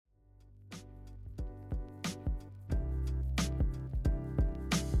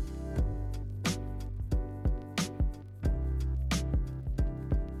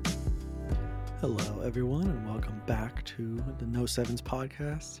Hello, everyone, and welcome back to the No Sevens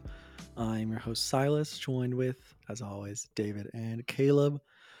podcast. I'm your host, Silas, joined with, as always, David and Caleb.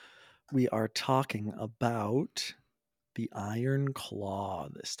 We are talking about the Iron Claw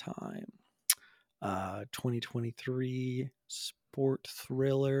this time. 2023 sport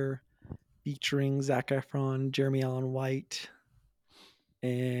thriller featuring Zac Efron, Jeremy Allen White,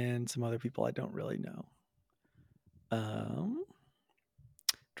 and some other people I don't really know.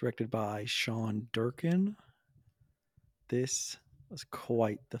 Directed by Sean Durkin. This was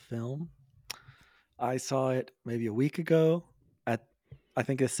quite the film. I saw it maybe a week ago at, I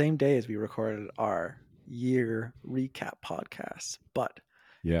think, the same day as we recorded our year recap podcast, but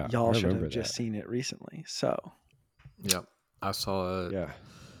Yeah, y'all I should remember have just that. seen it recently. So, Yep. I saw it Yeah.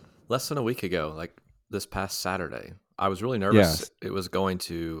 less than a week ago, like this past Saturday. I was really nervous Yes. it was going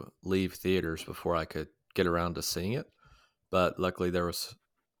to leave theaters before I could get around to seeing it. But luckily there was,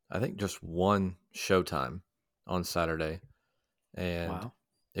 I think, just one showtime on Saturday. And wow.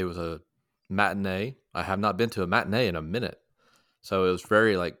 it was a matinee. I have not been to a matinee in a minute. So it was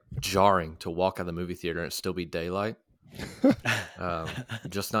very jarring to walk out of the movie theater and it still be daylight.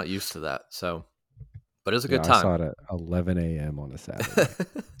 Just not used to that. So, but it was a good I saw time. it at 11 a.m. on a Saturday.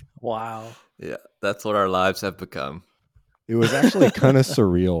 Wow. Yeah, that's what our lives have become. It was actually kind of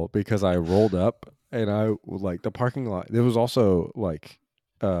surreal because I rolled up and I like the parking lot. There was also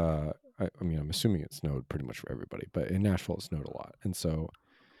I mean, I'm assuming it snowed pretty much for everybody, but in Nashville it snowed a lot. And so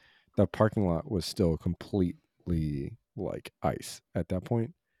the parking lot was still completely ice at that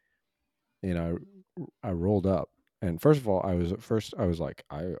point. And I rolled up, and first of all, I was like,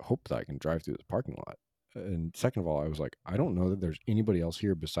 I hope that I can drive through this parking lot. And second of all, I was like, I don't know that there's anybody else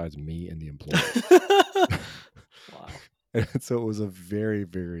here besides me and the employee. Wow. And so it was a very,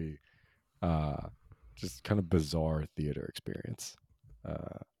 very just kind of bizarre theater experience.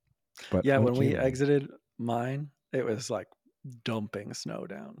 But Yeah, when we uncanny. exited mine, it was like dumping snow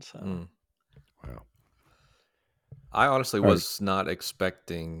down. So, Wow. I honestly All right. was not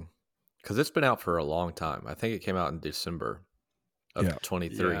expecting, because it's been out for a long time. I think it came out in December of Yeah.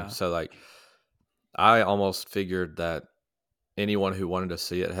 23. Yeah. So I almost figured that anyone who wanted to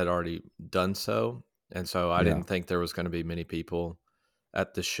see it had already done so. And so I Yeah. didn't think there was going to be many people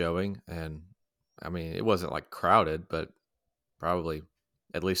at the showing. And I mean, it wasn't like crowded, but probably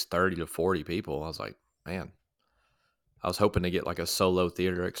at least 30 to 40 people. I was like, man, I was hoping to get like a solo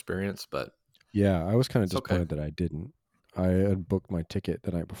theater experience, but Yeah, I was kind of it's okay. disappointed that I didn't. I had booked my ticket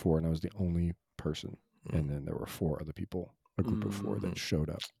the night before, and I was the only person. Mm. And then there were four other people, a group of four that Mhm. showed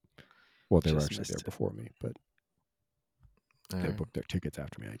up. Well, they were Just actually missed there it. before me, but All they right. booked their tickets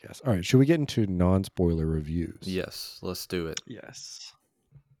after me, I guess. All right, should we get into non-spoiler reviews? Yes, let's do it. Yes.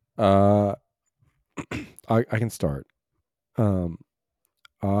 I can start. All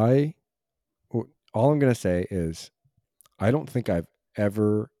I'm gonna say is, I don't think I've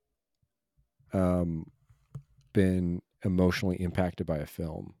ever been emotionally impacted by a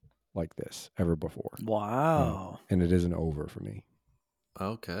film like this ever before. Wow. And it isn't over for me.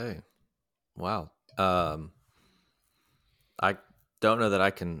 Okay. Wow. I don't know that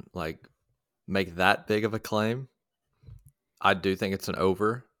I can make that big of a claim. I do think it's an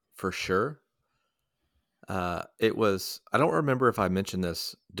over for sure. It was, I don't remember if I mentioned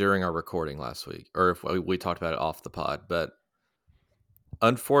this during our recording last week or if we talked about it off the pod, but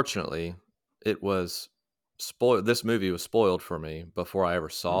unfortunately it was spoiled. This movie was spoiled for me before I ever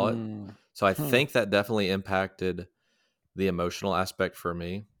saw it. So I think that definitely impacted the emotional aspect for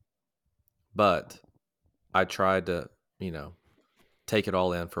me, but I tried to, take it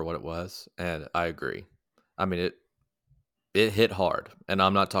all in for what it was. And I agree. I mean, it hit hard, and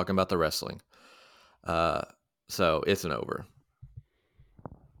I'm not talking about the wrestling. So it's an over.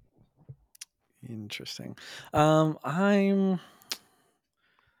 Interesting. I'm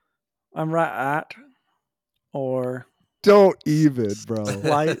right at or Don't even, bro.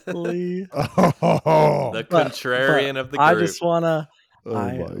 slightly. The but contrarian of the I group. just wanna. Oh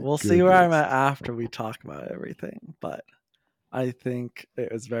my We'll see where I'm goodness. at after we talk about everything. But I think it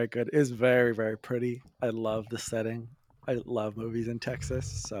was very good. It was very, very pretty. I love the setting. I love movies in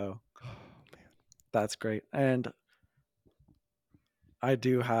Texas, so that's great. And I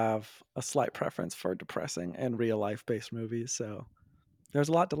do have a slight preference for depressing and real life based movies, so there's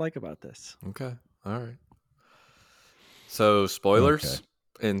a lot to like about this. Okay. All right. So spoilers.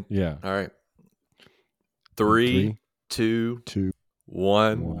 And Yeah. all right. Three, 3, 2, two,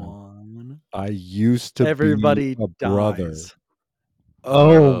 1. One. I used to Everybody be a brother. dies.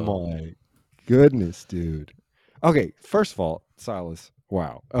 Oh Oh. my goodness, dude. Okay, first of all, Silas.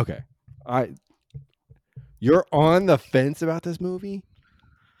 Wow. Okay. You're on the fence about this movie?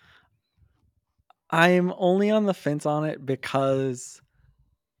 I'm only on the fence on it because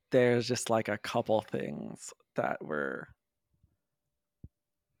there's just like a couple things that were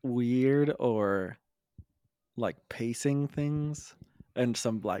weird or like pacing things and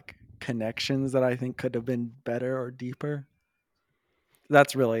some like connections that I think could have been better or deeper.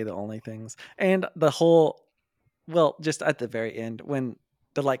 That's really the only things. And the whole, well, just at the very end when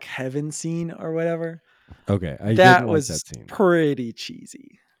the like heaven scene or whatever, Okay, I that didn't like was that scene. pretty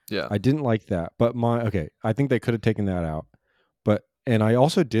cheesy. Yeah. I didn't like that, but I think they could have taken that out. And I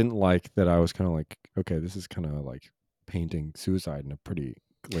also didn't like that I was kind of like, okay, this is kind of like painting suicide in a pretty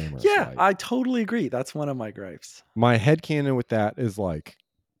glamorous Yeah, light. I totally agree. That's one of my gripes. My headcanon with that is like,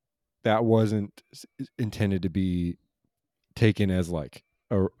 that wasn't intended to be taken as like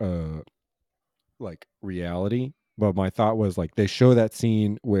a like reality. But my thought was like, they show that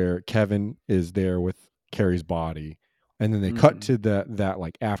scene where Kevin is there with Carrie's body, and then they cut to that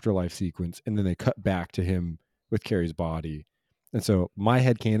like afterlife sequence, and then they cut back to him with Carrie's body. And so my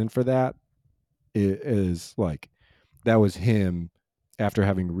headcanon for that is like, that was him after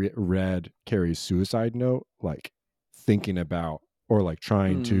having read Carrie's suicide note, like thinking about or like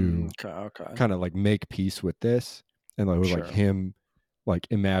trying to Okay. kind of like make peace with this, and like, it was like Sure. him like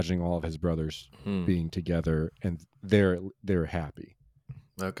imagining all of his brothers being together, and they're happy.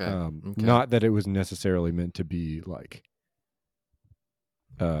 Okay. Not that it was necessarily meant to be like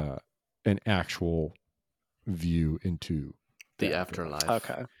an actual view into the afterlife.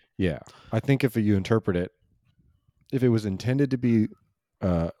 Okay. Yeah, I think if you interpret it, if it was intended to be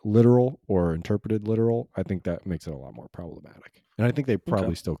literal or interpreted literal, I think that makes it a lot more problematic. And I think they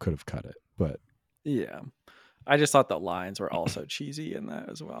probably still could have cut it, but yeah, I just thought the lines were also cheesy in that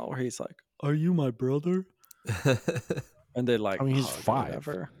as well, where he's like, "Are you my brother?" And they like, I mean, he's hug or 5.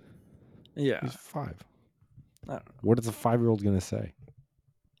 whatever. Yeah, He's 5. I don't know. What is a 5-year-old gonna say?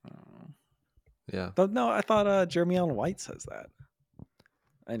 Yeah. No, I thought Jeremy Allen White says that.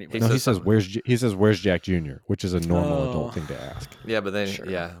 Anyway, No, he says says something. where's Jack Jr., which is a normal adult thing to ask. Yeah, but then Sure.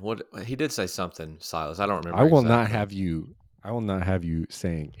 yeah, what he did say something, Silas. I don't remember. I will exactly. not have you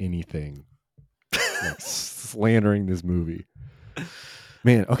saying anything like slandering this movie.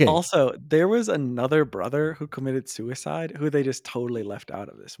 Man, okay. Also, there was another brother who committed suicide who they just totally left out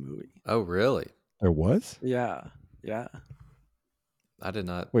of this movie. Oh, really? There was? Yeah. I did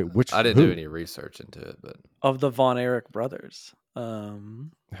not. Wait, I didn't do any research into it, but Of the Von Erich brothers.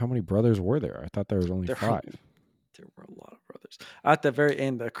 How many brothers were there? I thought there was only 5. There were a lot of brothers. At the very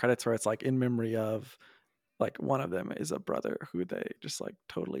end, the credits where it's like in memory of, like one of them is a brother who they just like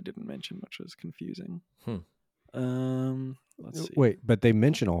totally didn't mention, which was confusing. Let's see. Wait, but they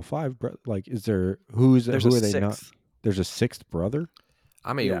mention all 5. Like, is there who are they not? There's a 6th brother.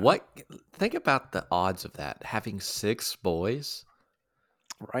 I mean, what? Think about the odds of that having 6 boys.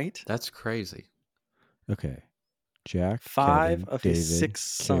 Right? That's crazy. Okay, Jack, 5 Kevin, of David, his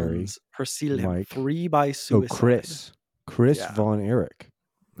 6 Carrie, sons preceded him. Mike. 3 by suicide. Chris Von Erich.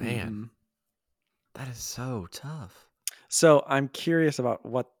 Man, that is so tough. So I'm curious about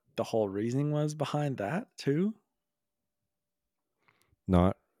what the whole reasoning was behind that too.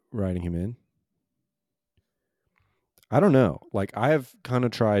 Not writing him in. I don't know. Like, I have kind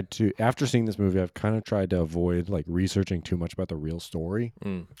of tried to, after seeing this movie, I've kind of tried to avoid like researching too much about the real story,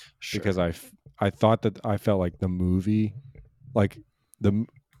 because I thought that I felt like the movie, like the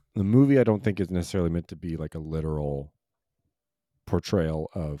movie, I don't think is necessarily meant to be like a literal portrayal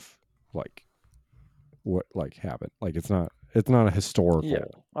of like what like happened. Like, it's not a historical. Yeah,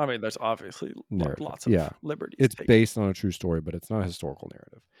 I mean, there's obviously lots of liberties. It's based on a true story, but it's not a historical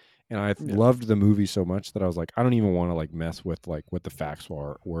narrative. And I loved the movie so much that I was like, I don't even want to like mess with like what the facts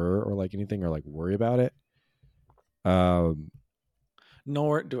were or like anything, or like worry about it.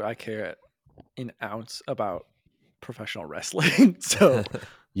 Nor do I care an ounce about professional wrestling. So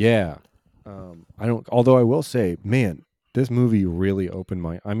yeah, I don't. Although I will say, man, this movie really opened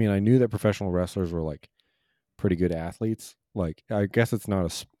my. I mean, I knew that professional wrestlers were like pretty good athletes. Like, I guess it's not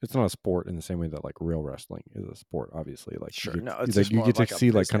a sport in the same way that like real wrestling is a sport. Obviously, like sure, you no, get, it's like, just you more get like to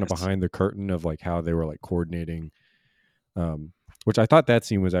see like kind of behind the curtain of like how they were like coordinating, which I thought that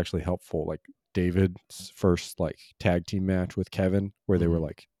scene was actually helpful. Like David's first like tag team match with Kevin, where they were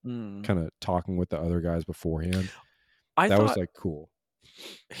like kind of talking with the other guys beforehand. That was like cool.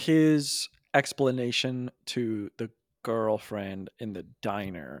 His explanation to the girlfriend in the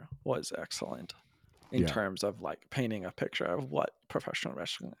diner was excellent in terms of like painting a picture of what professional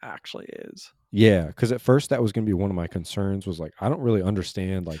wrestling actually is. Yeah, because at first that was going to be one of my concerns, was like, I don't really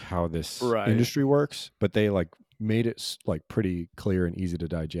understand like how this industry works, but they like made it like pretty clear and easy to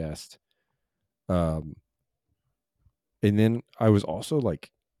digest. And then I was also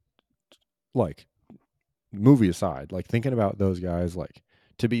like movie aside, like thinking about those guys, like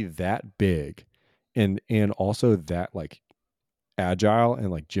to be that big and also that like agile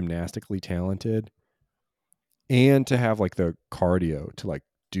and like gymnastically talented, and to have like the cardio to like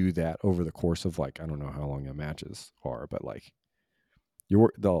do that over the course of like, I don't know how long the matches are, but like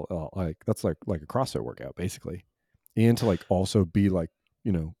they'll like that's like a CrossFit workout basically, and to like also be like,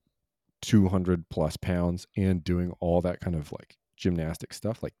 you know, 200 plus pounds and doing all that kind of like gymnastic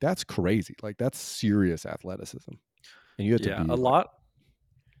stuff, like that's crazy, like that's serious athleticism, and you have to Yeah, be a like, lot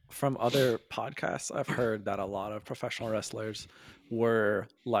from other podcasts, I've heard that a lot of professional wrestlers were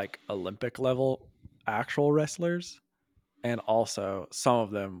like Olympic level actual wrestlers. And also, some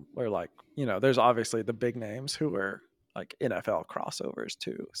of them were like, you know, there's obviously the big names who were like NFL crossovers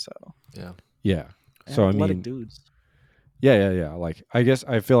too. So, yeah. and So I athletic mean, dudes. yeah. Like I guess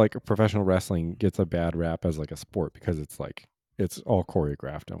I feel like professional wrestling gets a bad rap as like a sport because it's like it's all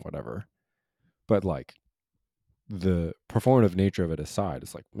choreographed and whatever. But like the performative nature of it aside,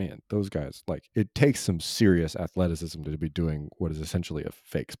 it's like, man, those guys, like it takes some serious athleticism to be doing what is essentially a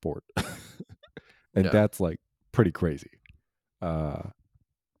fake sport. And that's like pretty crazy.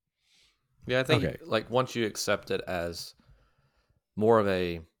 Yeah, I think Okay. like once you accept it as more of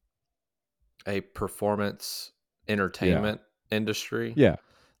a performance entertainment industry, Yeah.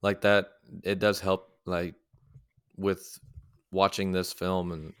 like that, it does help like with watching this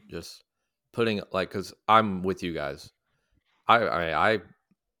film and just putting like, because I'm with you guys. I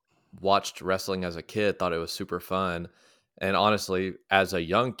watched wrestling as a kid, thought it was super fun, and honestly, as a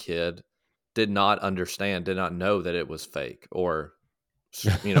young kid, did not understand, did not know that it was fake or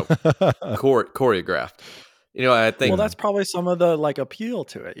you know choreographed. You know, I Well, think that's probably some of the like appeal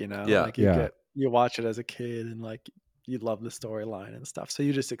to it, you know, yeah, like Yeah. you watch it as a kid and like you love the storyline and stuff. So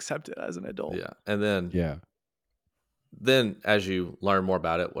you just accept it as an adult. yeah, and then Yeah. as you learn more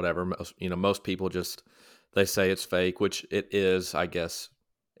about it, whatever, most people just they say it's fake, which it is, I guess,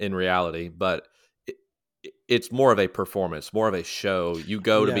 in reality, but it's more of a performance, more of a show. You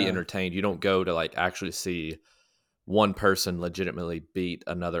go to be Yeah. entertained. You don't go to like actually see one person legitimately beat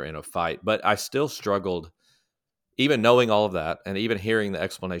another in a fight. But I still struggled, even knowing all of that and even hearing the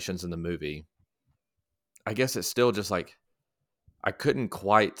explanations in the movie. I guess it's still just like I couldn't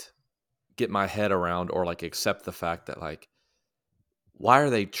quite get my head around or like accept the fact that like, why are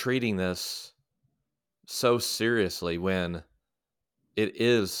they treating this so seriously when it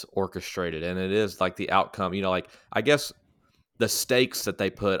is orchestrated and it is like the outcome, like I guess the stakes that they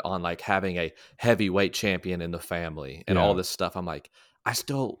put on like having a heavyweight champion in the family and all Yeah. this stuff. I'm like,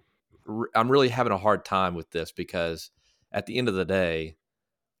 I'm really having a hard time with this because at the end of the day,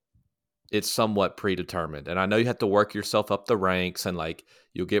 it's somewhat predetermined. And I know you have to work yourself up the ranks and like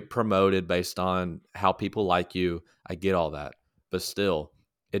you'll get promoted based on how people like you. I get all that. But still,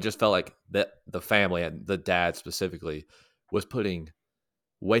 it just felt like that the family and the dad specifically was putting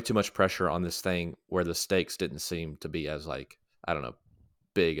way too much pressure on this thing where the stakes didn't seem to be as like, I don't know,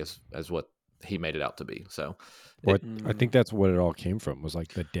 big as what he made it out to be. So Well, it, I think that's what it all came from, was like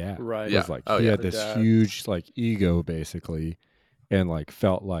the dad Right. yeah. was like, Oh he yeah. had The this dad. huge like ego basically, and like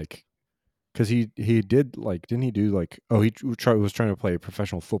felt like, because he did like, didn't he do like, oh, he was trying to play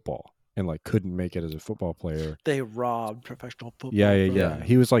professional football and like couldn't make it as a football player. They robbed professional Yeah, football yeah, from yeah. him.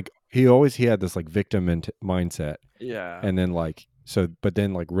 He was like, he had this like victim mindset, Yeah. and then like, so but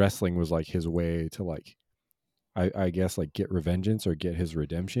then like wrestling was like his way to like, I guess like get revengeance or get his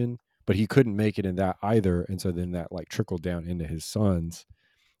redemption, but he couldn't make it in that either, and so then that like trickled down into his sons,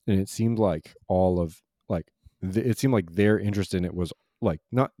 and it seemed like all of like it seemed like their interest in it was like,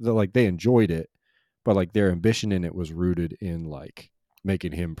 not the, like they enjoyed it, but like their ambition in it was rooted in like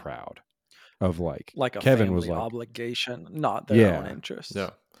making him proud of like Like a Kevin was family like, obligation, not their own yeah, interests. Yeah.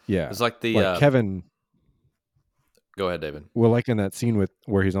 yeah, It's like the like Kevin. go ahead, David. Well, like in that scene with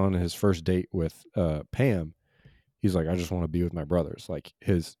where he's on his first date with Pam, he's like, I just want to be with my brothers. Like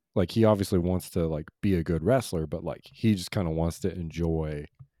his, like he obviously wants to like be a good wrestler, but like he just kind of wants to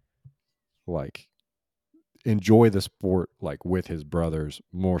like enjoy the sport like with his brothers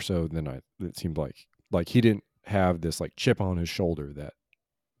more so than it seemed like he didn't have this like chip on his shoulder that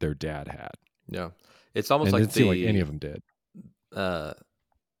their dad had, Yeah. It's almost and it like didn't seem like any of them did. uh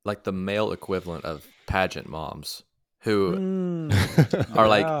like the male equivalent of pageant moms who are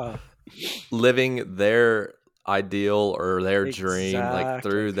like Yeah. living their ideal or their dream like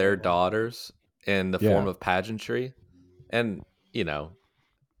Exactly, through their Caleb. daughters in the form Yeah, of pageantry. And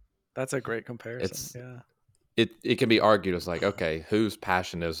That's a great comparison. it's Yeah. it can be argued as like, okay, whose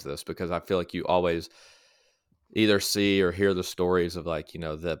passion is this? Because I feel like you always either see or hear the stories of like,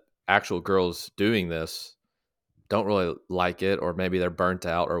 the actual girls doing this don't really like it, or maybe they're burnt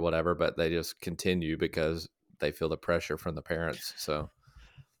out or whatever, but they just continue because they feel the pressure from the parents. So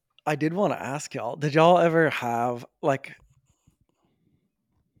I did want to ask y'all, did y'all ever have like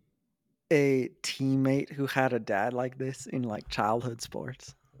a teammate who had a dad like this in like childhood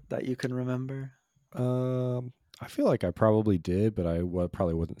sports that you can remember? I feel like I probably did, but I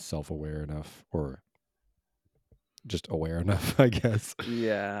probably wasn't self-aware enough or just aware enough, I guess,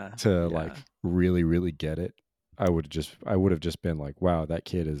 Yeah. to like really, really get it. I would have just been like, wow, that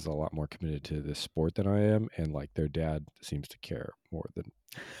kid is a lot more committed to this sport than I am, and like their dad seems to care more than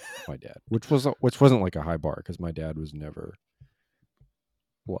my dad, which wasn't like a high bar because my dad was never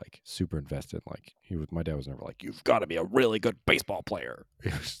like super invested. Like my dad was never like, you've got to be a really good baseball player.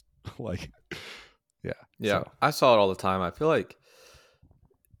 It was like, yeah. yeah, So. I saw it all the time. I feel like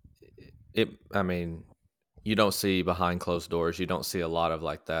I mean, you don't see behind closed doors. You don't see a lot of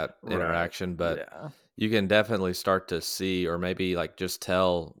like that interaction, but you can definitely start to see, or maybe like just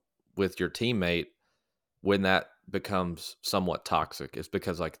tell with your teammate when that becomes somewhat toxic. It's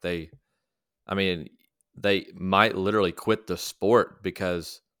because like they might literally quit the sport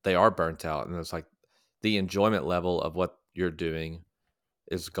because they are burnt out, and it's like the enjoyment level of what you're doing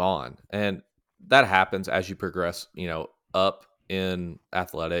is gone. And that happens as you progress, up in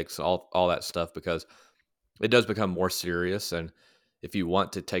athletics, all that stuff, because it does become more serious. And if you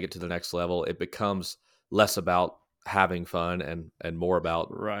want to take it to the next level, it becomes less about having fun and more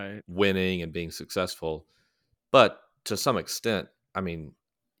about winning and being successful. But to some extent, I mean,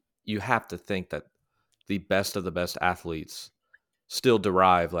 you have to think that the best of the best athletes still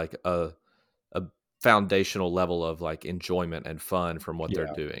derive like a foundational level of like enjoyment and fun from what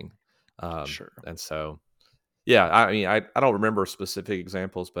they're doing. Sure. And so, yeah, I mean, I don't remember specific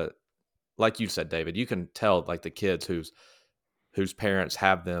examples, but like you said, David, you can tell like the kids whose parents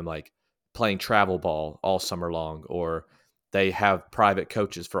have them like playing travel ball all summer long, or they have private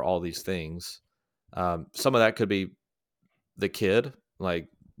coaches for all these things. Some of that could be the kid like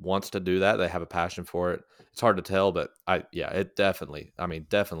wants to do that. They have a passion for it. It's hard to tell, but it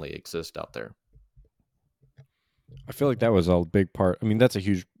definitely exists out there. I feel like that was a big part. I mean, that's a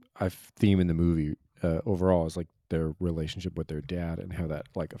huge theme in the movie overall, is like their relationship with their dad and how that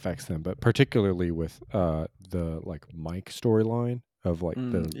like affects them, but particularly with the like Mike storyline of like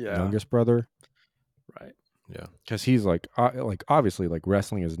the youngest brother. Right. Yeah. Because he's like obviously like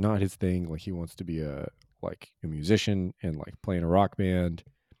wrestling is not his thing. Like he wants to be a musician and like playing a rock band,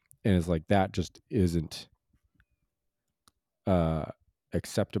 and it's like that just isn't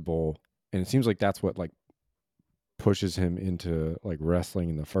acceptable. And it seems like that's what like pushes him into like wrestling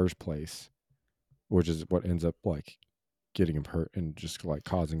in the first place, which is what ends up like getting him hurt and just like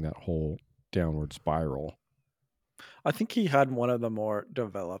causing that whole downward spiral. I think he had one of the more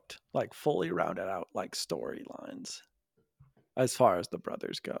developed, like fully rounded out like storylines as far as the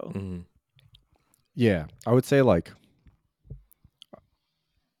brothers go. Mm-hmm. Yeah, I would say like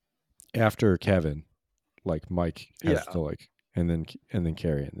after Kevin, like Mike has to like, and then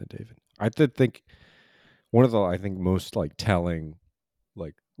Carrie, and then David. I did think one of the most like telling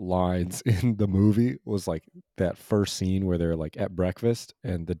like lines in the movie was like that first scene where they're like at breakfast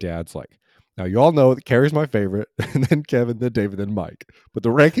and the dad's like, now you all know that Carrie's my favorite, and then Kevin, then David, then Mike, but the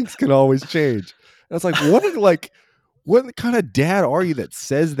rankings can always change. And it's like, what kind of dad are you that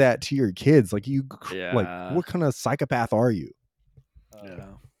says that to your kids? Like like what kind of psychopath are you?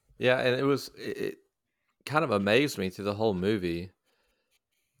 Yeah, and it kind of amazed me through the whole movie,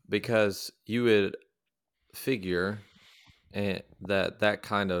 because you would figure that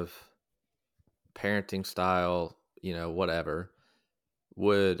kind of parenting style, whatever,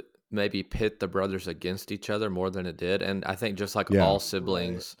 would maybe pit the brothers against each other more than it did. And I think just like all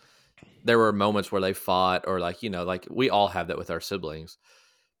siblings, there were moments where they fought, or like, like we all have that with our siblings.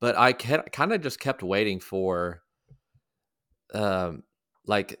 But I kind of just kept waiting for,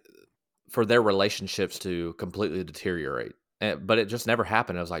 like, for their relationships to completely deteriorate. But it just never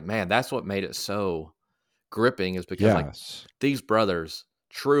happened. I was like, man, that's what made it so gripping, is because like these brothers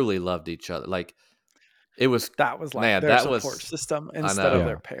truly loved each other. Like it was like their support system instead of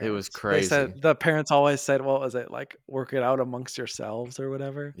their parents. It was crazy. They said the parents always said, "What was it like? Work it out amongst yourselves or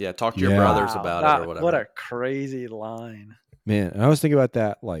whatever." Yeah, talk to your brothers about it or whatever. What a crazy line, man! And I was thinking about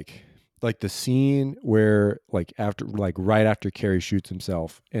that, like the scene where like after like right after Carrie shoots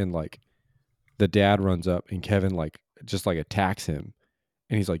himself, and like the dad runs up and Kevin like just like attacks him,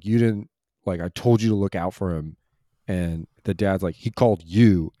 and he's like, "You didn't like I told you to look out for him," and the dad's like, "He called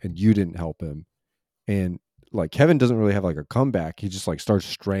you and you didn't help him." And like Kevin doesn't really have like a comeback. He just like starts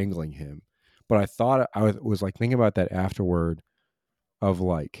strangling him. But I thought I was like thinking about that afterward, of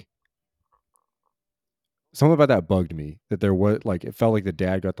like something about that bugged me, that there was like, it felt like the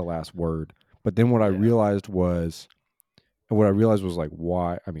dad got the last word. But then what I realized was like,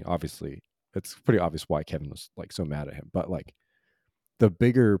 why, I mean, obviously it's pretty obvious why Kevin was like so mad at him, but like the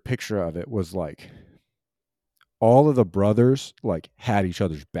bigger picture of it was like all of the brothers like had each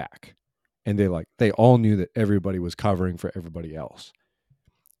other's back, and they all knew that everybody was covering for everybody else.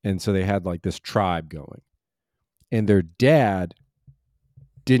 And so they had like this tribe going, and their dad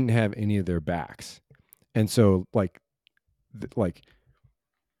didn't have any of their backs. And so like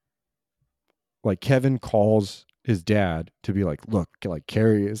Kevin calls his dad to be like, look, like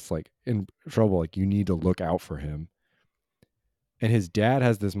Carrie is like in trouble, like you need to look out for him. And his dad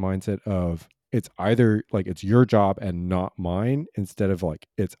has this mindset of, it's either like it's your job and not mine, instead of like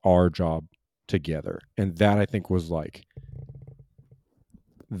it's our job together. And that, I think, was like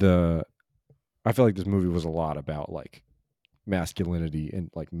I feel like this movie was a lot about like masculinity and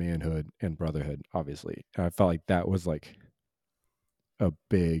like manhood and brotherhood, obviously. And I felt like that was like a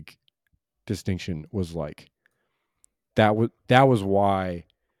big distinction, was like that was why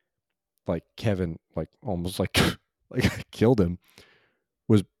like Kevin like almost like like killed him,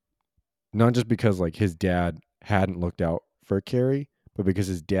 was not just because like his dad hadn't looked out for Carrie, but because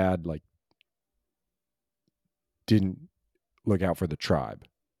his dad like didn't look out for the tribe,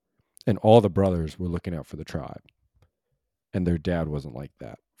 and all the brothers were looking out for the tribe, and their dad wasn't like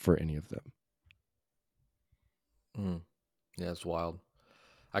that for any of them. Yeah, it's wild.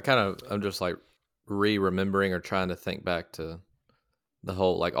 I'm just like remembering or trying to think back to the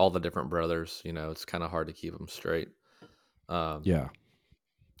whole, like all the different brothers. You know, it's kind of hard to keep them straight. Yeah.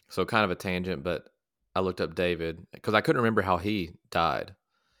 So kind of a tangent, but I looked up David because I couldn't remember how he died.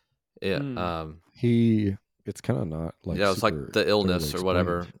 Yeah. It's kind of not like, yeah, it's like the illness or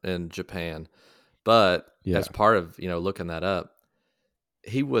whatever in Japan. But as part of, looking that up,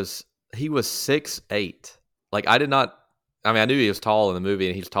 he was 6'8". Like I knew he was tall in the movie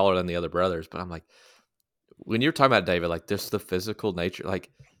and he's taller than the other brothers, but I'm like, when you're talking about David, like just the physical nature,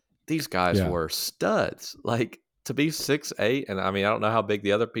 like these guys were studs. Like to be 6'8", and I mean, I don't know how big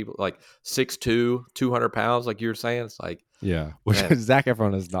the other people, like 6'2", 200 pounds, like you were saying. It's like, which Zac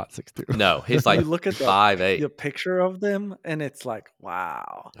Efron is not 6'2". No, he's like you look at 5'8". the picture of them, and it's like,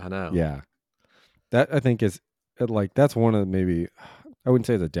 wow. I know. Yeah, that I think is like, that's one of the, maybe I wouldn't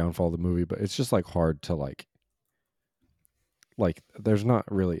say the downfall of the movie, but it's just like hard to like there's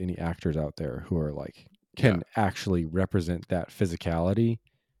not really any actors out there who are like can actually represent that physicality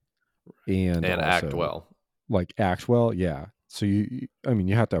and also act well. Like act well, yeah. So you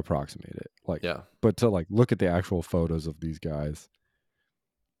have to approximate it, like, but to like look at the actual photos of these guys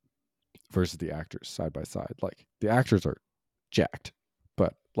versus the actors side by side, like the actors are jacked,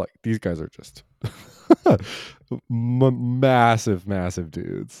 but like these guys are just massive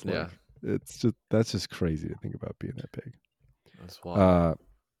dudes. Like, that's just crazy to think about being that big. That's wild.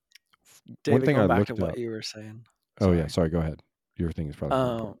 David, one thing going I back looked to up, what you were saying. Oh yeah, sorry, go ahead. Your thing is probably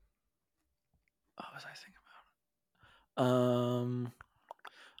more important. What was I thinking about?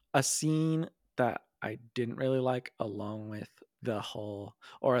 A scene that I didn't really like, along with the whole,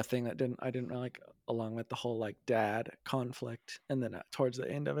 or a thing that I didn't really like, along with the whole like dad conflict, and then towards the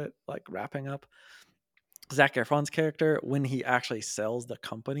end of it, like wrapping up, Zac Efron's character, when he actually sells the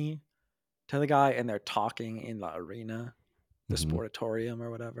company to the guy and they're talking in the arena, the sportatorium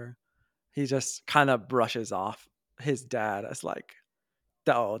or whatever, he just kind of brushes off his dad as like,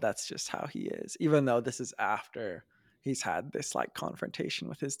 oh, that's just how he is, even though this is after he's had this like confrontation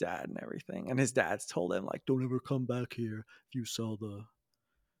with his dad and everything, and his dad's told him like, don't ever come back here if you sell the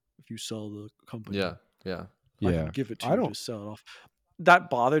company. Yeah I can give it to you to sell it off. That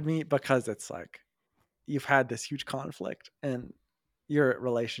bothered me because it's like, you've had this huge conflict and your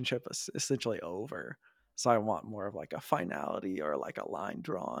relationship is essentially over, so I want more of like a finality or like a line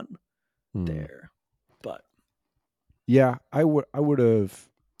drawn there. But yeah, I would have,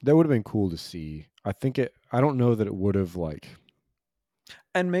 that would have been cool to see. I don't know that it would have like,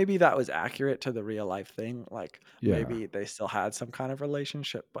 and maybe that was accurate to the real life thing, like maybe they still had some kind of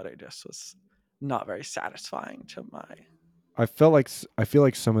relationship, but it just was not very satisfying to my. I feel like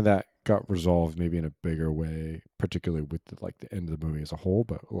some of that got resolved maybe in a bigger way, particularly with the end of the movie as a whole,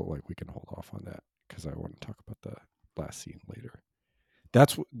 but like we can hold off on that because I want to talk about the last scene later.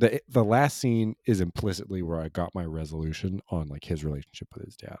 That's the last scene is implicitly where I got my resolution on like his relationship with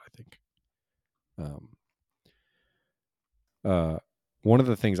his dad, I think. One of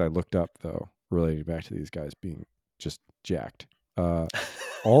the things I looked up, though, related back to these guys being just jacked,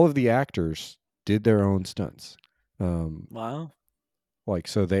 all of the actors did their own stunts. Wow. Like,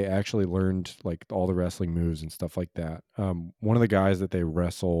 so they actually learned like all the wrestling moves and stuff like that. One of the guys that they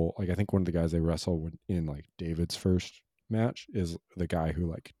wrestle, like I think one of the guys they wrestle in like David's first match is the guy who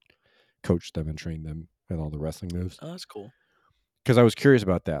like coached them and trained them with all the wrestling moves. Oh, that's cool. Because I was curious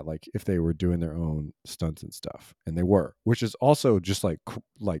about that, like if they were doing their own stunts and stuff, and they were, which is also just like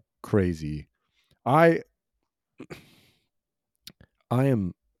crazy. I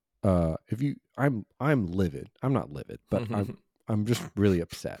am, I'm livid. I'm not livid, but I'm just really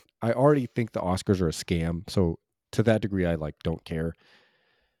upset. I already think the Oscars are a scam, so to that degree, I like don't care.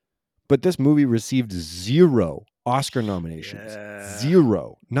 But this movie received 0 Oscar nominations,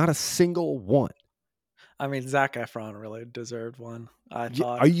 0, not a single one. I mean, Zac Efron really deserved one. I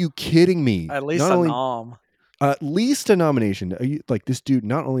thought. Are you kidding me? At least a nom. At least a nomination. Are you, like, this dude?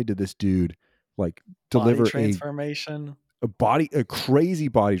 Not only did this dude like deliver body transformation, a crazy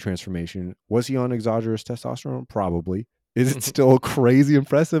body transformation. Was he on exogenous testosterone? Probably. Is it still crazy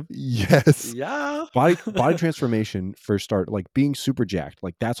impressive? Yes. Yeah. Body transformation for start, like being super jacked,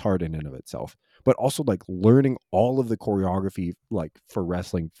 like that's hard in and of itself. But also like learning all of the choreography like for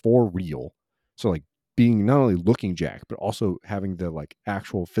wrestling for real. So like being not only looking jacked, but also having the like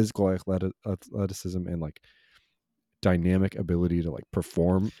actual physical athleticism and like dynamic ability to like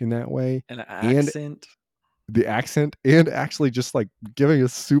perform in that way. And accent. The accent and actually just like giving a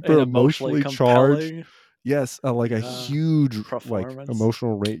super emotionally charged. Yes, like a huge like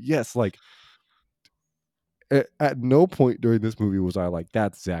emotional rate. Yes, like at no point during this movie was I like,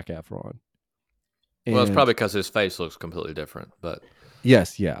 that's Zac Efron. And well, it's probably because his face looks completely different. But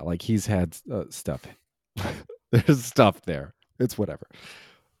yes, yeah, like he's had stuff. There's stuff there. It's whatever.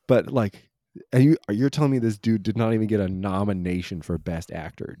 But like, you're telling me this dude did not even get a nomination for Best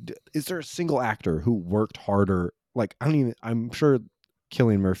Actor? Is there a single actor who worked harder? Like, I'm sure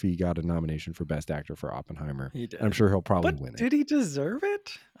Cillian Murphy got a nomination for Best Actor for Oppenheimer. He did. I'm sure he'll probably win it. Did he deserve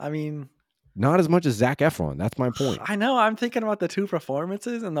it? I mean, not as much as Zac Efron. That's my point. I know. I'm thinking about the 2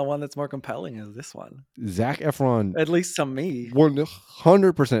 performances, and the one that's more compelling is this one. Zac Efron, at least to me,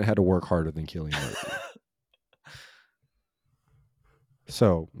 100% had to work harder than Cillian Murphy.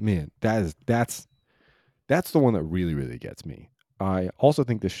 So, man, that's the one that really, really gets me. I also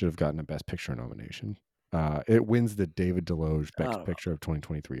think this should have gotten a Best Picture nomination. It wins the David Deloge Best Picture of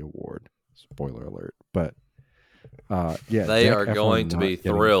 2023 award. Spoiler alert. But yeah, they Zac are Efron going to be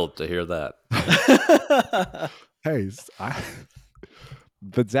thrilled to hear that. Hey,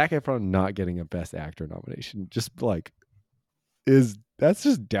 but Zac Efron not getting a Best Actor nomination, just like that's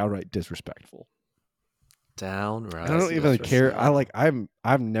just downright disrespectful. Downright. I don't even care.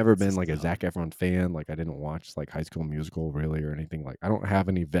 I've never been like a Zac Efron fan. Like I didn't watch like High School Musical really or anything. Like I don't have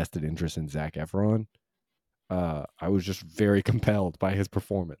any vested interest in Zac Efron. I was just very compelled by his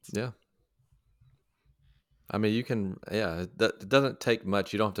performance. Yeah. I mean, you can, it doesn't take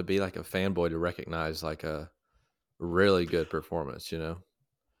much. You don't have to be like a fanboy to recognize like a really good performance, you know?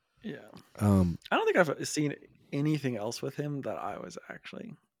 Yeah. I don't think I've seen anything else with him that I was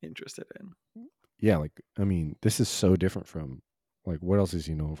actually interested in. Yeah, like, I mean, this is so different from, like, what else is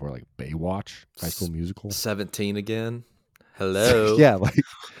he known for? Like, Baywatch, High School Musical? 17 again? Hello? Yeah, like,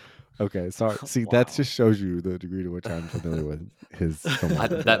 okay, sorry. See, that just shows you the degree to which I'm familiar with his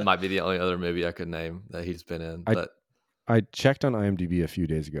filmography. That might be the only other movie I could name that he's been in. But I checked on IMDb a few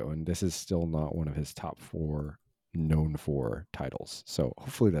days ago, and this is still not one of his top 4 known for titles. So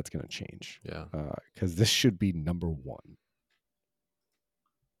hopefully that's going to change. Yeah. Because this should be number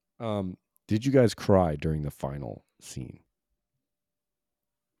 1. Did you guys cry during the final scene?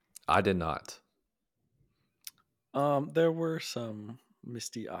 I did not. There were some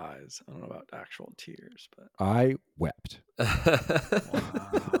misty eyes. I don't know about actual tears, but I wept.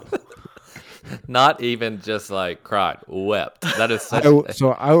 Wow. Not even just like cried, wept. That is such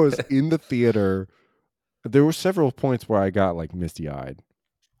so I was in the theater. There were several points where I got like misty eyed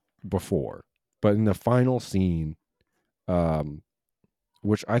before, but in the final scene,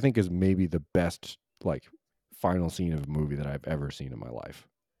 which I think is maybe the best like final scene of a movie that I've ever seen in my life.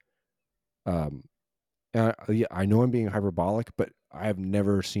 And I know I'm being hyperbolic, but I have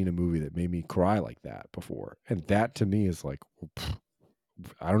never seen a movie that made me cry like that before. And that to me is like,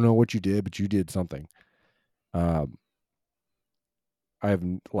 I don't know what you did, but you did something. I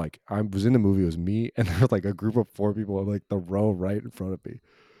was in the movie, it was me, and there was like a group of 4 people in like the row right in front of me.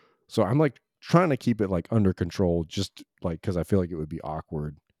 So I'm like trying to keep it like under control, just like because I feel like it would be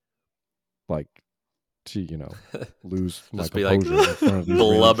awkward, like to lose my composure in front of these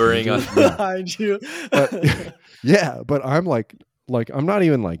blubbering behind you. But, yeah, but I'm like I'm not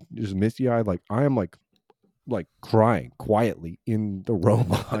even like just misty eyed. Like I am like crying quietly in the row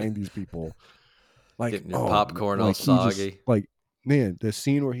behind these people. Like getting your popcorn all soggy. man, the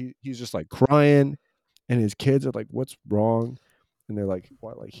scene where he's just like crying, and his kids are like, "What's wrong?" And they're like,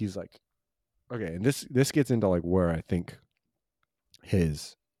 "What?" Like he's like, okay, and this gets into like where I think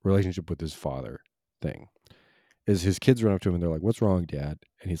his relationship with his father thing is. His kids run up to him and they're like, "What's wrong, Dad?"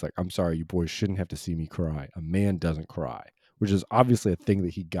 And he's like, "I'm sorry, you boys shouldn't have to see me cry. A man doesn't cry," which is obviously a thing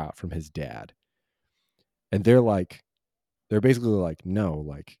that he got from his dad. And they're basically like, "No,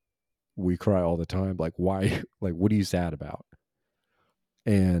 like we cry all the time. Like why? Like what are you sad about?"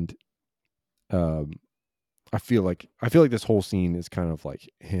 And I feel like this whole scene is kind of like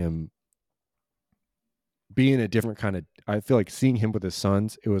him being a different kind of. I feel like seeing him with his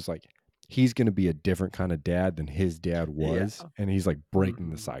sons, it was like he's going to be a different kind of dad than his dad was, Yeah. and he's like breaking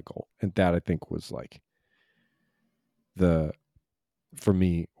the cycle. And that I think was like for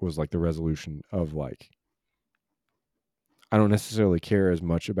me was like the resolution of like, I don't necessarily care as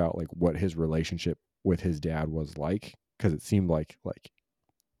much about like what his relationship with his dad was like, because it seemed like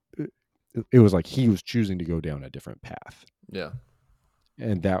it was like he was choosing to go down a different path. Yeah.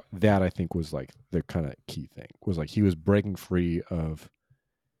 And that I think was like the kind of key thing, was like he was breaking free of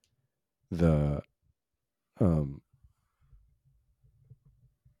the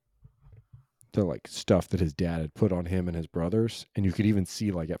like stuff that his dad had put on him and his brothers. And you could even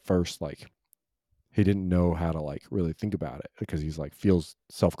see like at first like he didn't know how to like really think about it, because he's like feels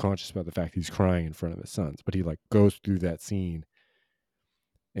self-conscious about the fact he's crying in front of his sons. But he like goes through that scene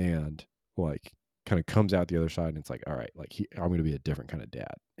and like kind of comes out the other side, and it's like, all right, like I'm going to be a different kind of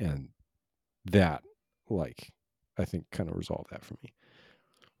dad. And that like I think kind of resolved that for me.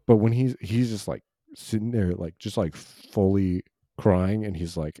 But when he's just like sitting there like just like fully crying, and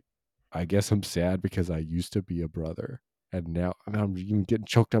he's like, "I guess I'm sad because I used to be a brother, and now I'm even getting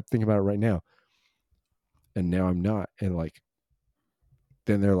choked up thinking about it right now, and now I'm not." And like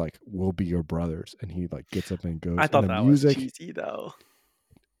then they're like, "We'll be your brothers," and he like gets up and goes. I thought and the that music, was cheesy though.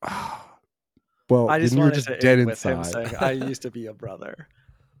 well, I just then you're wanted just to dead end with him inside. saying, "I used to be a brother,"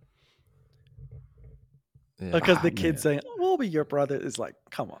 Yeah. because the Man. kid saying, "We'll be your brother" is like,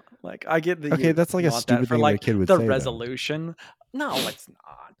 come on. Like I get that. Okay, that's like a want stupid that for thing that a like kid would the say, though. resolution. No, it's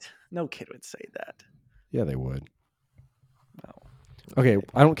not. No kid would say that. Yeah, they would. No. Okay,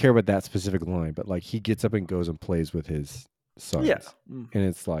 I don't care about that specific line, but like he gets up and goes and plays with his sons. Yeah. And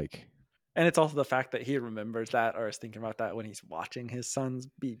it's like, and it's also the fact that he remembers that, or is thinking about that when he's watching his sons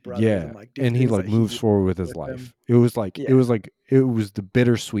be brothers, yeah, and like do and he things like that moves forward with his with life. them. It was like Yeah. it was the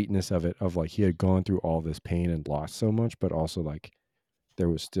bittersweetness of it, of like he had gone through all this pain and lost so much, but also like there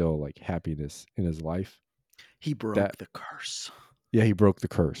was still like happiness in his life. He broke the curse. Yeah, he broke the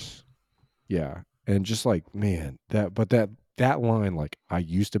curse. Yeah, and just like, man, that line, like, "I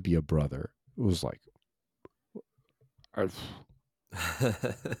used to be a brother," it was like,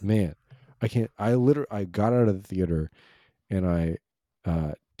 man, I can't. I got out of the theater and I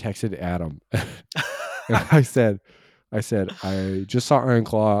texted Adam and I said, "I just saw Iron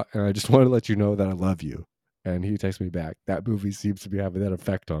Claw and I just want to let you know that I love you." And he texted me back, "That movie seems to be having that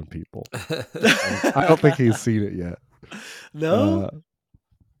effect on people." I don't think he's seen it yet. No,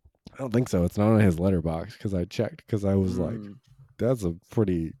 I don't think so. It's not on his letterbox, because I checked, because I was like, that's a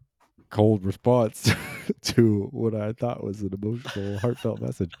pretty cold response to what I thought was an emotional, heartfelt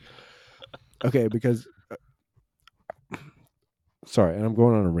message. Okay, because sorry, and I'm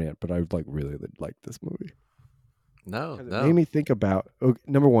going on a rant, but I like really like this movie. No. It made me think about,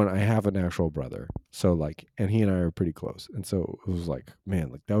 number one, I have an actual brother, so like, and he and I are pretty close, and so it was like, man,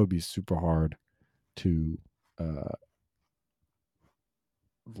 like that would be super hard to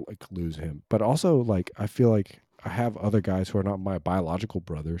like lose him. But also, like, I feel like I have other guys who are not my biological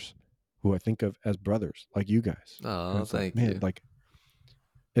brothers, who I think of as brothers, like you guys. Oh, thank you. Like,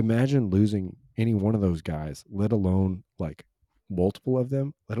 imagine losing any one of those guys, let alone like multiple of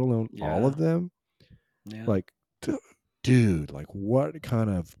them, let alone all of them. Yeah. Like, dude, like what kind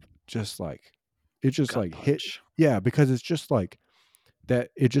of just like, it just Gut like punch. hit. Yeah, because it's just like that.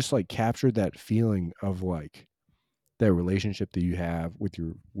 It just like captured that feeling of like that relationship that you have with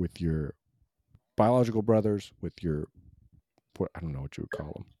your biological brothers, with your, what, I don't know what you would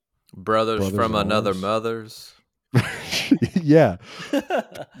call them, brothers from another mother's. Yeah,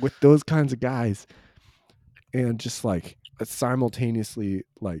 with those kinds of guys, and just like simultaneously,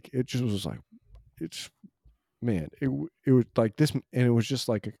 like it just was like, it's, man, it was like this, and it was just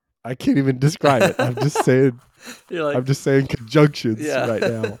like, I can't even describe it. I'm just saying, I'm just saying conjunctions right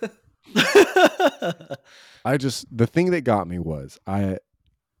now. The thing that got me was I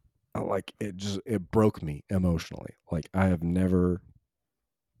like it broke me emotionally. Like I have never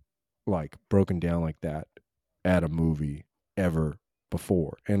like broken down like that at a movie ever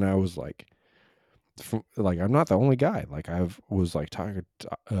before. And I was like, like I'm not the only guy. Like I was like talking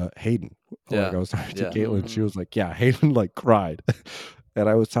to Hayden. Like I was talking to Yeah. Caitlin. She was like, yeah, Hayden like cried. And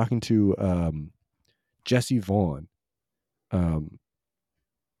I was talking to Jesse Vaughn, because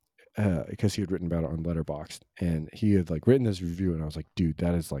he had written about it on Letterboxd, and he had like written this review, and I was like, dude,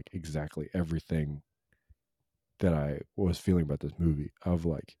 that is like exactly everything that I was feeling about this movie. Of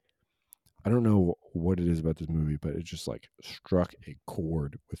like, I don't know what it is about this movie, but it just like struck a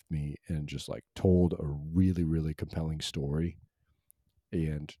chord with me and just like told a really, really compelling story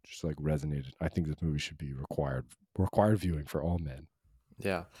and just like resonated. I think this movie should be required viewing for all men.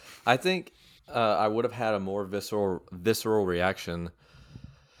 Yeah. I think I would have had a more visceral reaction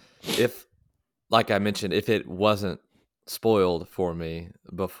if, like I mentioned, if it wasn't spoiled for me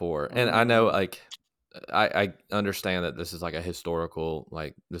before. And I know, like, I understand that this is like a historical,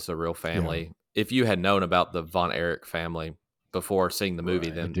 like, this is a real family. Yeah. If you had known about the Von Erich family before seeing the movie,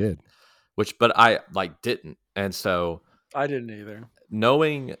 Right. I then did. but I like didn't. And so I didn't either.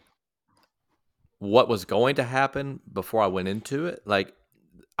 knowing what was going to happen before I went into it, like,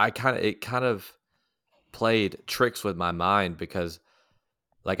 it kind of played tricks with my mind because,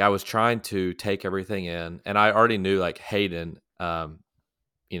 like, I was trying to take everything in, and I already knew, like, Hayden,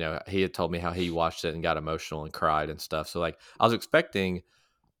 he had told me how he watched it and got emotional and cried and stuff. So, like, I was expecting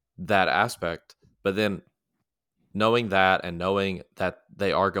that aspect, but then knowing that and knowing that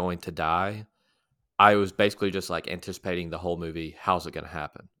they are going to die, I was basically just like anticipating the whole movie. How's it going to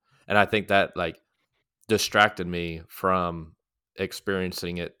happen? And I think that like distracted me from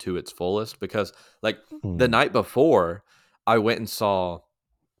experiencing it to its fullest because, like, the night before, I went and saw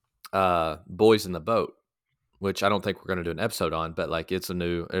Boys in the Boat, which I don't think we're going to do an episode on, but like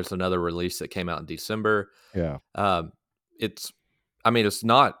there's another release that came out in December. Yeah. It's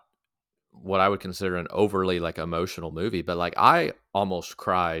not what I would consider an overly like emotional movie, but like I almost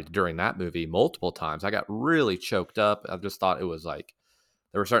cried during that movie multiple times. I got really choked up. I just thought it was like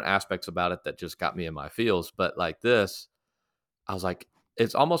there were certain aspects about it that just got me in my feels, but like this, I was like,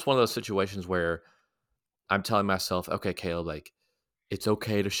 it's almost one of those situations where I'm telling myself, okay, Caleb, like, it's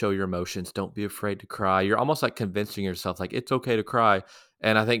okay to show your emotions. Don't be afraid to cry. You're almost like convincing yourself, like, it's okay to cry.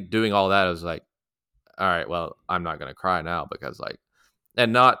 And I think doing all that is like, all right, well, I'm not going to cry now because, like,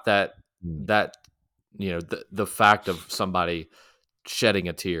 and not that, that, the fact of somebody shedding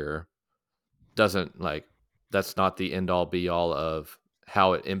a tear doesn't, like, that's not the end all be all of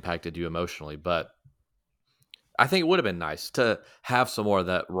how it impacted you emotionally. But I think it would have been nice to have some more of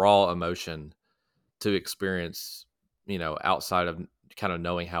that raw emotion to experience, outside of kind of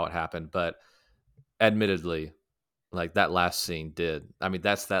knowing how it happened. But admittedly, like that last scene did. I mean,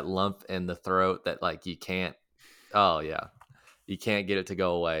 that's that lump in the throat that like you can't. Oh yeah, you can't get it to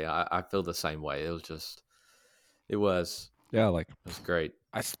go away. I feel the same way. It was Yeah, like it was great.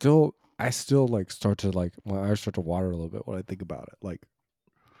 I still like start to like my eyes start to water a little bit when I think about it. Like,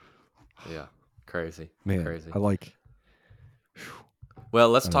 Yeah, crazy, man, crazy. I like. Well,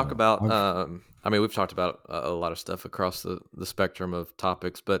 let's I don't talk know. about. We've talked about a lot of stuff across the spectrum of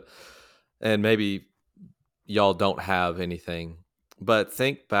topics, and maybe y'all don't have anything, but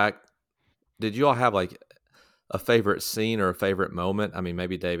think back. Did you all have like a favorite scene or a favorite moment? I mean,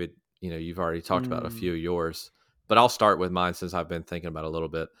 maybe David, you've already talked about a few of yours, but I'll start with mine since I've been thinking about it a little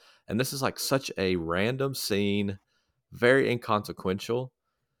bit. And this is like such a random scene, very inconsequential,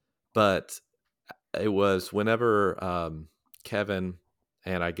 but it was whenever Kevin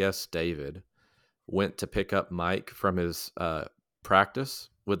and I guess David went to pick up Mike from his practice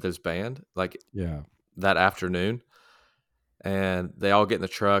with his band, like Yeah. that afternoon. And they all get in the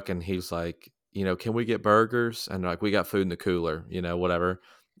truck, and he's like, can we get burgers? And like, we got food in the cooler, whatever.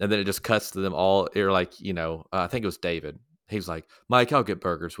 And then it just cuts to them all. They're like, I think it was David. He's like, Mike, I'll get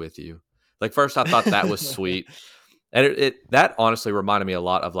burgers with you. Like, first I thought that was sweet. And that honestly reminded me a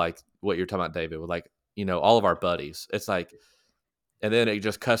lot of like what you're talking about, David, with like, all of our buddies. It's like, and then it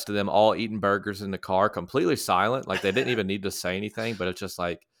just cuts to them all eating burgers in the car, completely silent. Like they didn't even need to say anything, but it's just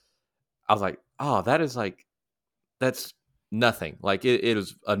like, I was like, oh, that's nothing. Like it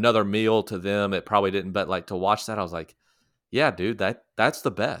was another meal to them. It probably didn't, but like to watch that, I was like, yeah, dude, that's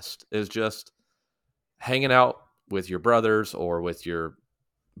the best is just hanging out with your brothers or with your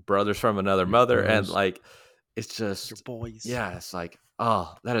brothers from another Your mother. And bros. like, it's Your just, boys. yeah, it's like,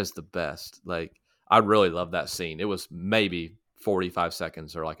 oh, that is the best. Like, I really love that scene. It was maybe 45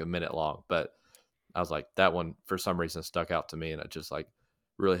 seconds or like a minute long, but I was like, that one for some reason stuck out to me and it just like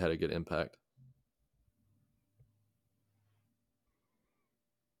really had a good impact.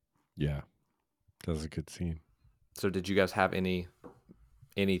 Yeah, that was a good scene. So did you guys have any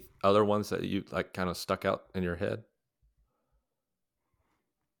other ones that you like kind of stuck out in your head?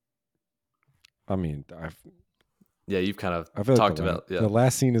 I mean, Yeah, you've kind of I feel talked like about the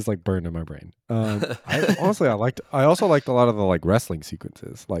last scene is like burned in my brain. I also liked a lot of the like wrestling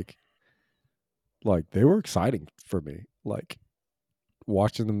sequences. Like they were exciting for me. Like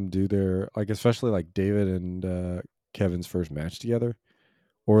watching them do their like, especially like David and Kevin's first match together,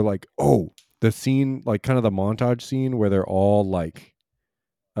 or like the scene, like kind of the montage scene where they're all like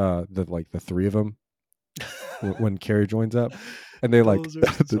the three of them when Carrie joins up, and they like Those are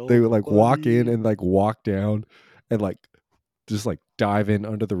they so would like walk in funny. and like walk down and like just like dive in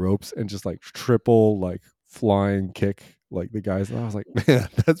under the ropes and just like triple like flying kick like the guys. And I was like, man,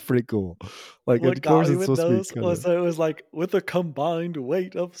 that's pretty cool. Like, What of course, got me it's with supposed to be those kind was of. that it was like with a combined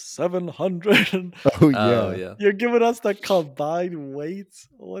weight of 700. And Oh Oh yeah, yeah. you're giving us the combined weights.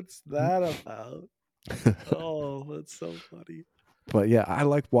 What's that about? Oh, that's so funny. but yeah, I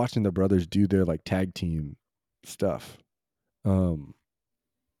like watching the brothers do their like tag team stuff.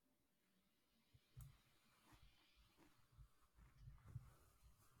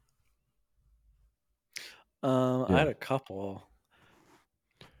 I Yeah. had a couple.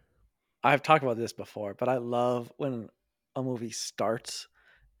 I've talked about this before, but I love when a movie starts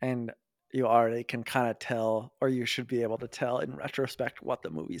and you already can kind of tell, or you should be able to tell in retrospect what the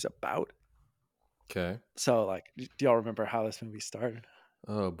movie's about. Okay. So, like, do y'all remember how this movie started?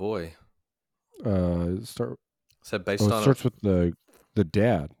 Oh boy. Start. Said Oh, based it on starts with the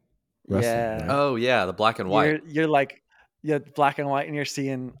dad wrestling, Yeah, right? Oh yeah, the black and white. you're like, yeah, black and white, and you're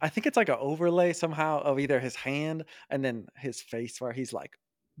seeing. I think it's like an overlay somehow of either his hand and then his face, where he's like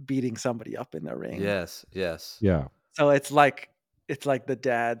beating somebody up in the ring. Yes, yes. Yeah. So it's like the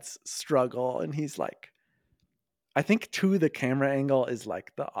dad's struggle, and he's like, I think too, the camera angle is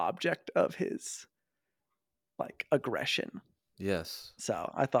like the object of his like aggression. Yes.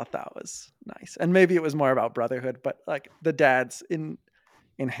 So I thought that was nice, and maybe it was more about brotherhood, but like the dad's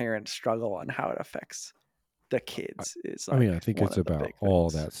inherent struggle and how it affects the kids is I mean, like I think one it's of the about big all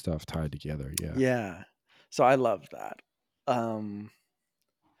things. that stuff tied together. Yeah. Yeah. So I love that. Um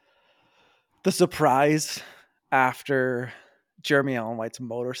the surprise after Jeremy Allen White's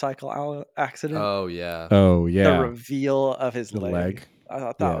motorcycle accident, Oh yeah. Oh the yeah, reveal of his the leg. leg. I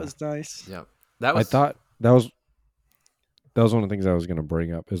thought that Yeah. was nice. Yep. That I was thought that was one of the things I was going to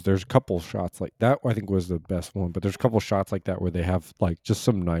bring up. Is there's a couple shots like that. I think was the best one, but there's a couple shots like that where they have like just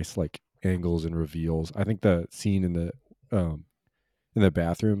some nice like angles and reveals. I think the scene in the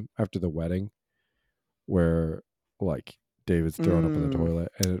bathroom after the wedding where like David's thrown up in the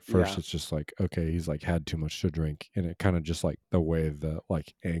toilet, and at first Yeah. it's just like, okay, he's like had too much to drink, and it kind of just like the way the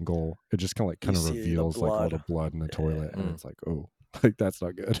like angle, it just kind You of see the reveals like all the blood. blood in the toilet, and Mm. it's like, oh, like that's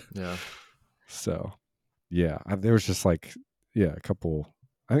not good. yeah. So yeah, there was just like a couple.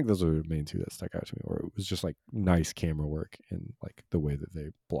 I think those are the main two that stuck out to me, where it was just like nice camera work and like the way that they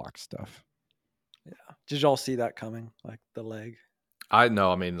block stuff. Yeah. Did y'all see that coming? Like the leg? I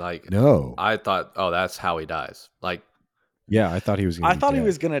know, I mean like No, I thought, oh, that's how he dies. Like yeah, I thought he was gonna. I be thought he dead.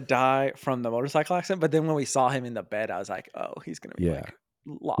 was gonna die from the motorcycle accident, but then when we saw him in the bed, I was like, oh, he's gonna be Yeah. like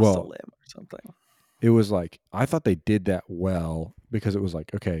lost a Well, limb or something. it was like I thought they did that well because it was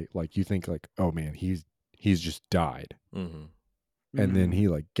like, okay, like you think like, oh man, he's just died, mhm. and then Mhm. he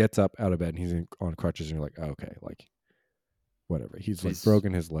like gets up out of bed and he's on crutches, and you're like, oh, okay, like whatever, he's like He's-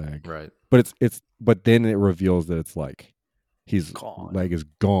 broken his leg, Right. but but then it reveals that it's like his Gone. leg is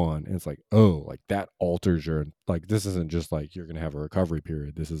gone, and it's like, oh, like that alters your, like this isn't just like you're gonna have a recovery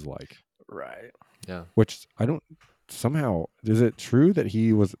period, this is like, Right. Yeah. which I don't somehow, is it true that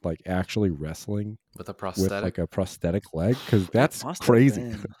he was like actually wrestling With a with prosthetic. like a prosthetic leg? Because It that's must have crazy.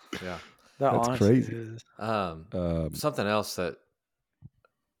 been. Yeah. That That's honestly crazy. is. Something else that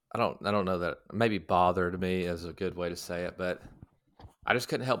I don't know that maybe bothered me is a good way to say it, but I just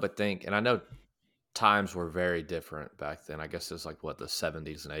couldn't help but think, and I know times were very different back then. I guess it's like what, the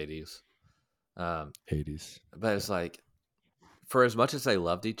 70s and 80s. 80s. But it's like, for as much as they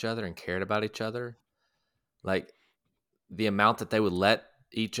loved each other and cared about each other, like the amount that they would let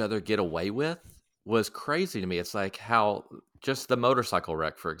each other get away with was crazy to me. It's like how just the motorcycle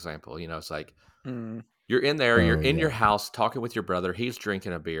wreck, for example, you know, it's like Mm. you're in there, you're Oh, in your yeah. house talking with your brother. He's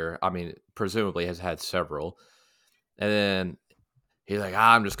drinking a beer. I mean, presumably has had several. And then he's like,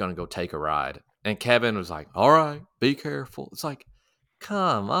 I'm just going to go take a ride. And Kevin was like, all right, be careful. It's like,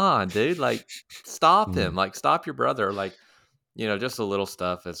 come on, dude. Like, stop him. Like, stop your brother. Like, you know, just the little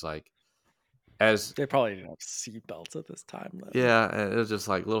stuff. It's like, as, They probably didn't have seatbelts at this time. Though. yeah, and it was just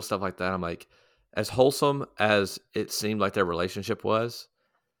like little stuff like that. I'm like, as wholesome as it seemed like their relationship was,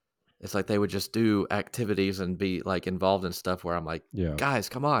 it's like they would just do activities and be like involved in stuff where I'm like, Yeah. guys,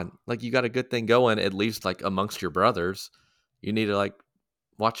 come on. Like, you got a good thing going, at least like amongst your brothers. You need to like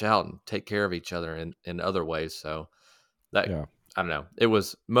watch out and take care of each other in other ways. So that Yeah. I don't know. It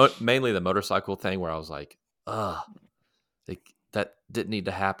was mainly the motorcycle thing where I was like, ugh, that didn't need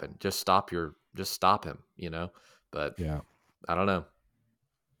to happen. Just stop him, But Yeah. I don't know.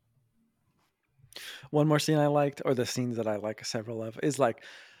 One more scene I liked, or the scenes that I like several of, is like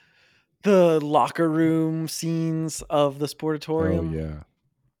the locker room scenes of the Oh sportatorium yeah.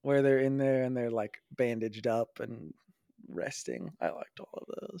 where they're in there and they're like bandaged up and resting. I liked all of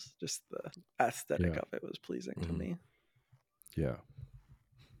those. Just the aesthetic Yeah. of it was pleasing to Mhm. me. Yeah.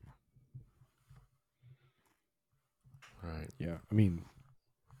 Right. Yeah. I mean,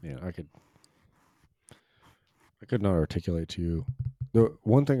 yeah, I could not articulate to you. The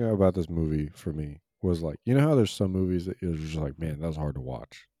one thing about this movie for me was like, you know how there's some movies that you're just like, man, that was hard to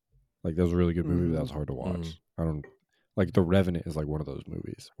watch. Like that was a really good movie, but that was hard to watch. I don't like The Revenant is like one of those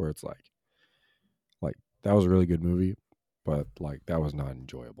movies where it's like that was a really good movie, but like that was not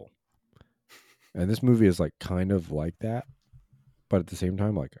enjoyable. And this movie is like kind of like that, but at the same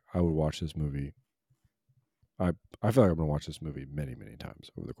time, like I would watch this movie. I feel like I'm gonna watch this movie many, many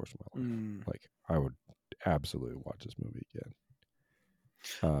times over the course of my life. Like I would absolutely watch this movie again.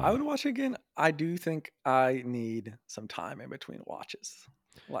 I would watch it again. I do think I need some time in between watches.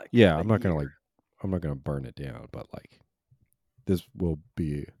 Like yeah, a I'm not year. gonna burn it down, but like this will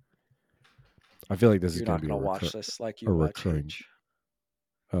be. I feel like this is You're gonna not be gonna watch this like you a watch recurring. Hitch.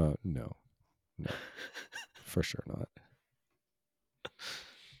 No, for sure not.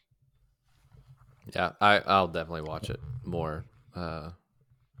 Yeah, I'll definitely watch it more.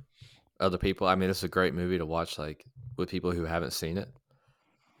 Other people. I mean, this is a great movie to watch, like with people who haven't seen it,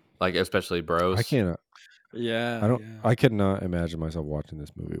 like especially bros. I can't. Yeah. I could not imagine myself watching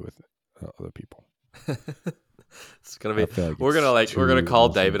this movie with other people. It's gonna be. I feel like We're it's gonna too call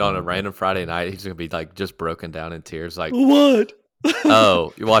David on a emotionally random Friday night. He's gonna be like just broken down in tears, like, What?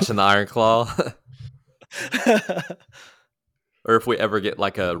 "Oh, you're watching the Iron Claw?" Or if we ever get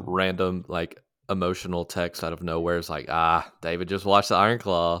like a random like emotional text out of nowhere, it's like, David just watched the Iron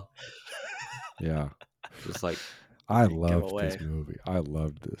Claw. Yeah, Just like, I Big loved giveaway. this movie. I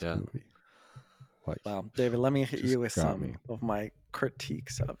loved this Yeah. movie. Like, Well, David, let me hit just you with got some me. of my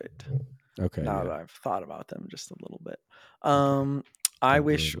critiques of it. Okay, Now yeah. that I've thought about them just a little bit. Okay. I Don't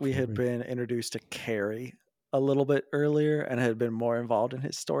wish ruin it we for had me. been introduced to Carrie a little bit earlier and had been more involved in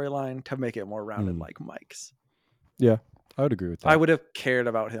his storyline to make it more rounded like Mike's. Yeah, I would agree with that. I would have cared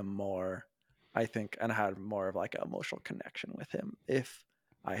about him more, I think, and had more of like an emotional connection with him if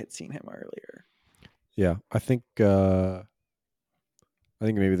I had seen him earlier. Yeah, I think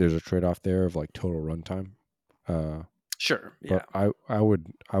maybe there's a trade-off there of like total runtime. Sure, But yeah. I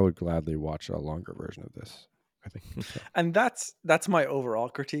would gladly watch a longer version of this. I think. So. And that's my overall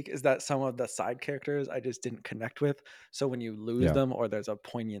critique, is that some of the side characters I just didn't connect with. So when you lose them or there's a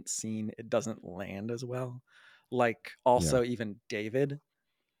poignant scene, it doesn't land as well. Like also even David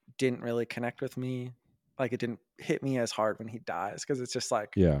didn't really connect with me. Like it didn't hit me as hard when he dies, because it's just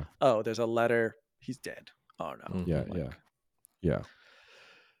like, oh, there's a letter, he's dead. Oh no. Yeah.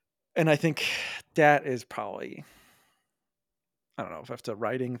 And I think that is probably, I don't know if it's a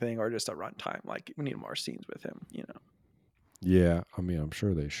writing thing or just a runtime. Like we need more scenes with him, Yeah, I mean, I'm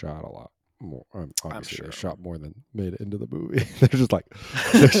sure they shot a lot more. Obviously, I'm sure they shot more than made it into the movie. They're just like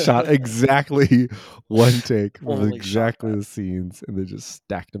they shot exactly one take with exactly the scenes, and they just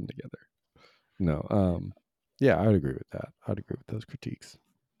stacked them together. No, yeah, I'd agree with that. I'd agree with those critiques.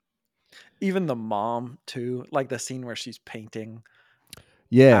 Even the mom too, like the scene where she's painting.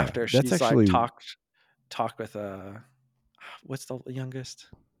 Yeah, after she's actually like talked with what's the youngest?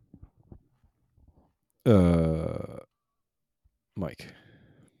 Mike.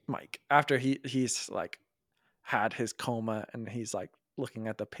 After he's like had his coma and he's like looking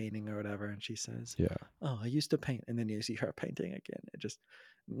at the painting or whatever, and she says, "Oh, I used to paint," and then you see her painting again. It just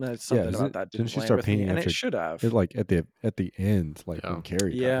something about that didn't land with me, and it should have. Like at the end, like when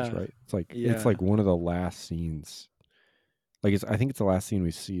Carrie dies, right? It's like one of the last scenes. Like I think it's the last scene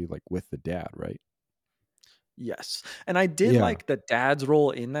we see like with the dad, right? Yes, and I did like the dad's role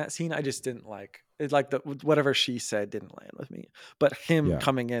in that scene. I just didn't like it. Like whatever she said didn't land with me. But him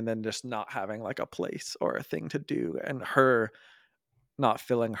coming in and just not having like a place or a thing to do, and her not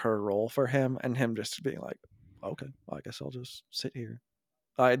filling her role for him, and him just being like, "Okay, well, I guess I'll just sit here."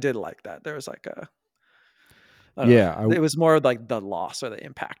 I did like that. There was like it was more like the loss or the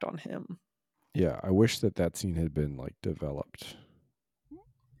impact on him. Yeah, I wish that scene had been like developed.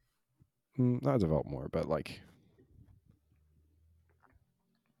 Not developed more, but like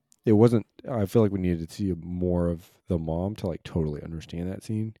it wasn't. I feel like we needed to see more of the mom to like totally understand that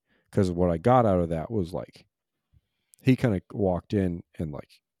scene, because what I got out of that was like he kind of walked in and like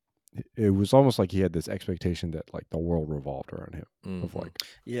it was almost like he had this expectation that like the world revolved around him of like,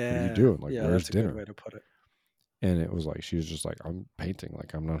 what are you doing? Like, yeah, where's that's a good dinner? way to put it. And it was like she was just like, I'm painting,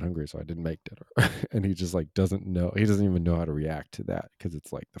 like I'm not hungry, so I didn't make dinner. And he just like doesn't know. He doesn't even know how to react to that because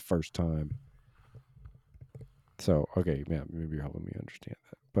it's like the first time. So okay, man, maybe you're helping me understand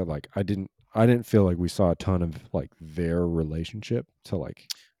that. But like I didn't feel like we saw a ton of like their relationship to like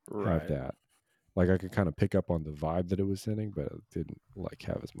have that. Like I could kind of pick up on the vibe that it was sending, but it didn't like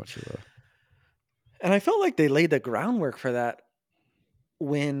have as much of a. And I felt like they laid the groundwork for that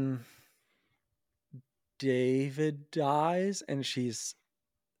when David dies and she's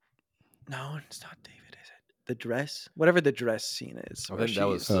no, it's not David, is it? The dress, whatever the dress scene is. I Where think that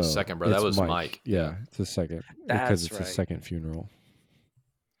was she's the second, bro. That It's was Mike. Yeah, it's a second because That's it's a right. second funeral.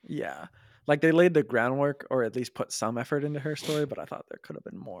 Yeah. Like they laid the groundwork or at least put some effort into her story, but I thought there could have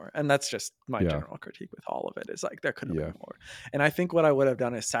been more. And that's just my general critique with all of it is like there could have been more. And I think what I would have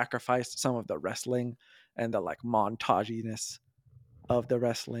done is sacrificed some of the wrestling and the like montaginess of the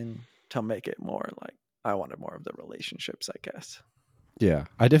wrestling to make it more like I wanted more of the relationships, I guess. Yeah,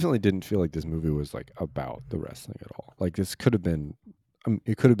 I definitely didn't feel like this movie was like about the wrestling at all. Like this could have been,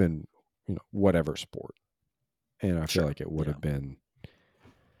 it could have been, you know, whatever sport, and I feel like it would have been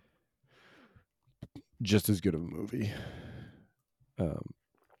just as good of a movie.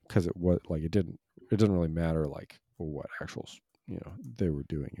 Because it was like it doesn't really matter like what actual they were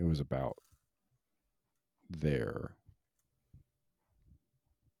doing. It was about their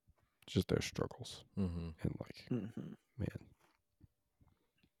struggles and like man.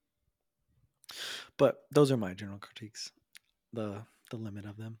 But those are my general critiques. The limit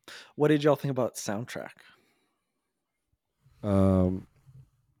of them. What did y'all think about soundtrack?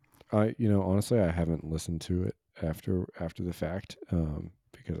 I honestly I haven't listened to it after the fact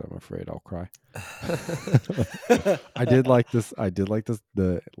because I'm afraid I'll cry. I did like this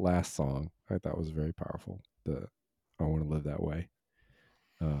the last song. I thought was very powerful. The I Want to Live That Way.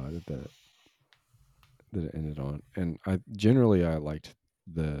 That it ended on, and I liked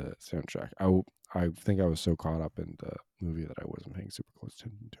the soundtrack. I think I was so caught up in the movie that I wasn't paying super close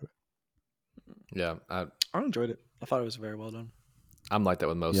attention to it. Yeah, I enjoyed it. I thought it was very well done. I'm like that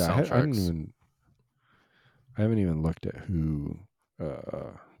with most soundtracks. I haven't even looked at who.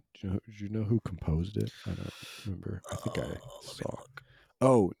 Do you know who composed it? I don't remember. I think I saw.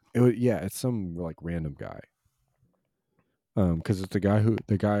 Oh, it's some like random guy. Because it's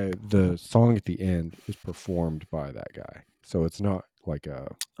the song at the end is performed by that guy, so it's not like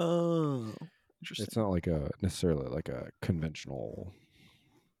a. Oh, interesting. It's not like a necessarily like a conventional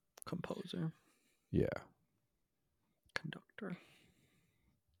composer. Yeah. Conductor.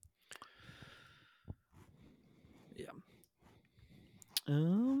 Yeah.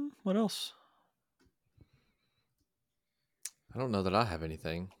 What else? I don't know that I have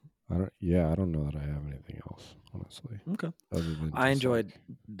anything. I don't know that I have anything else, honestly. Okay. Other than I enjoyed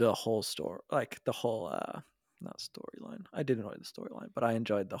the whole story, like the whole not storyline. I did enjoy the storyline, but I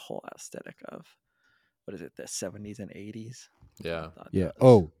enjoyed the whole aesthetic of what is it, the 70s and 80s. Yeah. Yeah.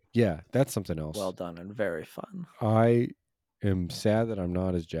 Oh, yeah, that's something else. Well done and very fun. I am sad that I'm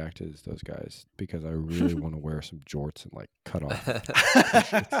not as jacked as those guys because I really want to wear some jorts and like cut off.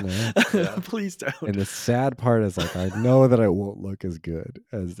 Yeah. Please don't. And the sad part is like I know that I won't look as good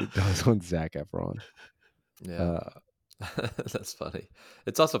as it does on Zac Efron. Yeah. That's funny.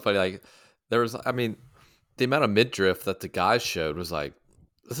 It's also funny, like there was the amount of midriff that the guys showed was like,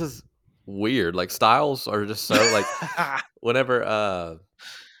 this is weird. Like styles are just so like whenever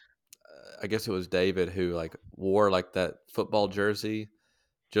I guess it was David who like wore like that football jersey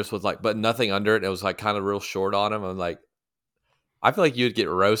just with like but nothing under it. It was like kind of real short on him. I'm like, I feel like you'd get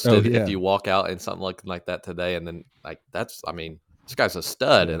roasted if you walk out in something like that today, and then like this guy's a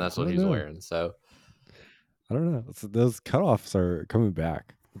stud, and that's what he's wearing. So I don't know. Those cutoffs are coming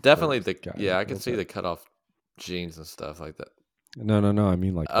back. Definitely I can see the cutoff jeans and stuff like that. No. I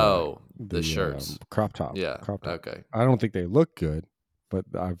mean like the shirts, crop top. Yeah, crop top. Okay. I don't think they look good, but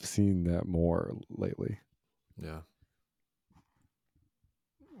I've seen that more lately. Yeah.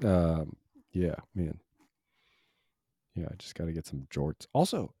 Yeah, man. Yeah, I just got to get some jorts.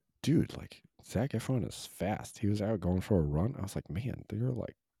 Also, dude, like Zac Efron is fast. He was out going for a run. I was like, man, they're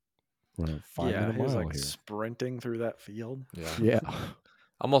like running 5 minute mile like here, sprinting through that field. Yeah.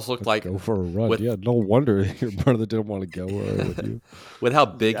 Almost looked like go for a run. Yeah, no wonder your brother didn't want to go with you. With how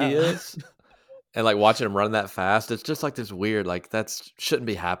big he is, and like watching him run that fast, it's just like this weird, like shouldn't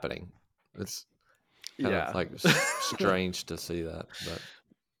be happening. It's kind of like strange to see that, but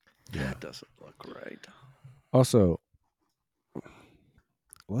yeah, it doesn't look right. Also,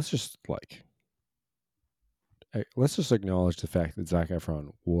 let's just like let's just acknowledge the fact that Zac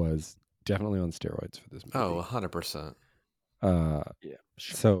Efron was definitely on steroids for this movie. Oh, 100%. Yeah,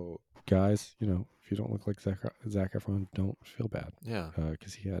 sure. So guys, if you don't look like Zac Efron, don't feel bad. Yeah.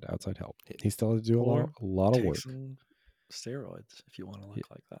 Because he had outside help. He still had to do a lot of Take work. some steroids if you want to look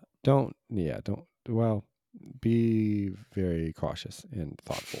like that. Don't. Well, be very cautious and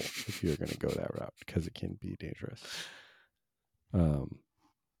thoughtful if you're going to go that route, because it can be dangerous.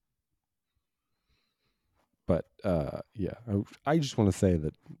 But yeah, I just want to say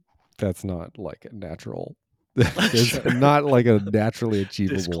that that's not like a natural. It's not like a naturally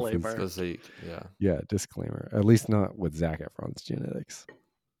achievable physique. Yeah. Yeah, disclaimer. At least not with Zac Efron's genetics.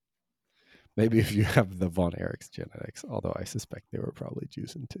 Maybe if you have the Von Erich's genetics, although I suspect they were probably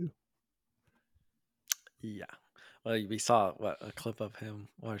juicing too. Yeah. Well, we saw a clip of him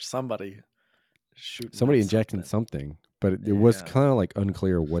or somebody shooting. Somebody injecting something, but it was kind of like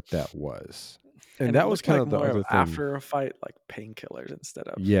unclear what that was. And that was kind of the other thing. After a fight, like painkillers instead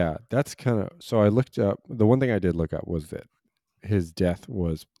of. Yeah, that's kind of. So I looked up. The one thing I did look up was that his death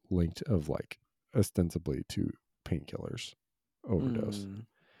was linked of like ostensibly to painkillers overdose.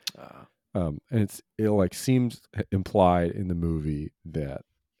 And it like seems implied in the movie that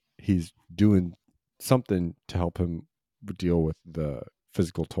he's doing something to help him deal with the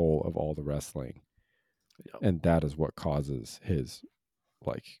physical toll of all the wrestling. Yep. And that is what causes his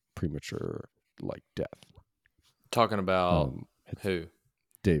like premature like death. Talking about who?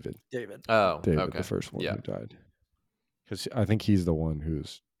 David. Oh, David, okay. The first one who died. Because I think he's the one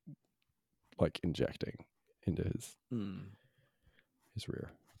who's like injecting into his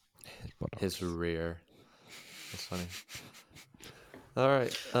rear. His rear. That's funny. All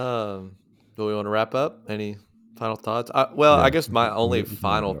right. Do we want to wrap up? Any final thoughts? I guess my only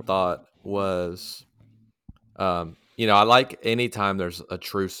final thought was, I like anytime there's a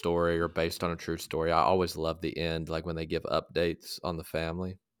true story or based on a true story. I always love the end, like when they give updates on the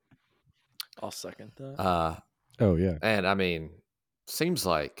family. I'll second that. Oh yeah. And I mean, seems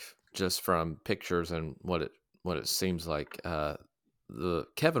like just from pictures and what it seems like, the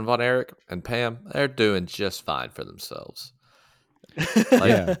Kevin Von Erich and Pam, they're doing just fine for themselves.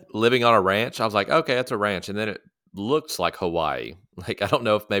 Living on a ranch. I was like, okay, that's a ranch, and then it looks like Hawaii. Like, I don't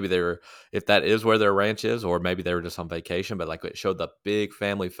know if maybe if that is where their ranch is, or maybe they were just on vacation. But like, it showed the big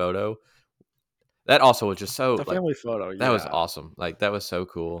family photo. That also was just so the family photo. That was awesome. Like, that was so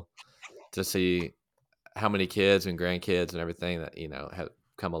cool to see how many kids and grandkids and everything that have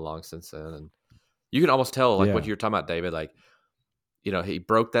come along since then. And you can almost tell, like what you're talking about, David. Like, he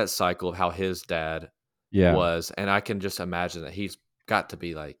broke that cycle of how his dad was, and I can just imagine that he's got to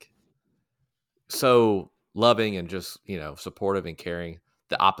be like so loving and just supportive and caring,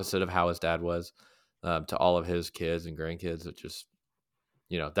 the opposite of how his dad was, to all of his kids and grandkids. It just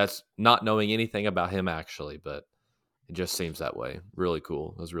that's not knowing anything about him actually, but it just seems that way. Really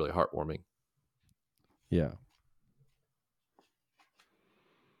cool. It was really heartwarming. Yeah.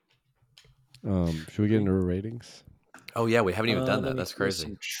 Should we get into ratings? Oh yeah, we haven't even done that. That's crazy.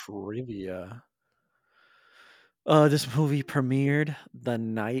 Some trivia. This movie premiered the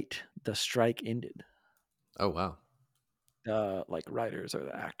night the strike ended. Oh wow. Like writers or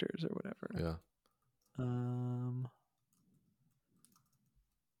the actors or whatever. Yeah.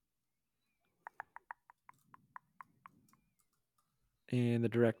 And the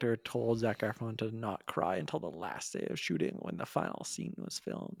director told Zac Efron to not cry until the last day of shooting, when the final scene was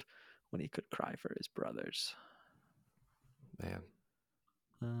filmed, when he could cry for his brothers. Man.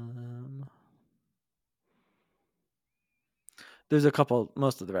 There's a couple.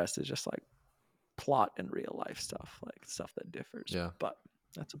 Most of the rest is just like plot and real life stuff, like stuff that differs. Yeah. But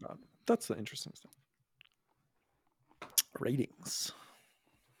that's the interesting stuff. Ratings.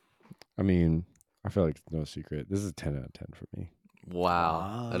 I mean, I feel like it's no secret. This is a 10 out of 10 for me.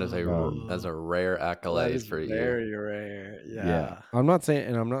 Wow. That's a rare accolade for you. Very rare. Yeah. I'm not saying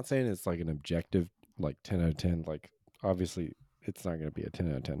it's like an objective like 10 out of 10. Like, obviously it's not going to be a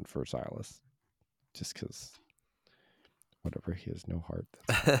 10 out of 10 for Silas, just because whatever, he has no heart.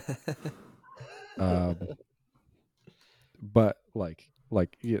 But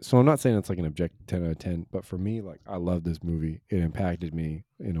so I'm not saying it's like an objective 10 out of 10, but for me, like, I love this movie. It impacted me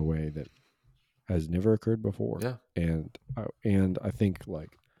in a way that has never occurred before. Yeah. And I think like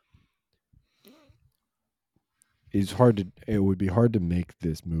it would be hard to make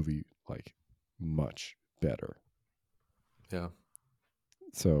this movie like much better. Yeah.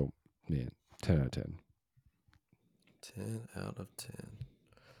 So, man, 10 out of 10. 10 out of 10.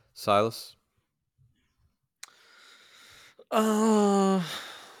 Silas?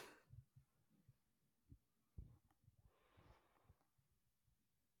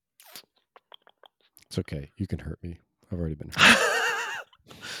 It's okay. You can hurt me. I've already been hurt.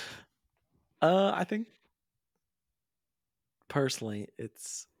 I think personally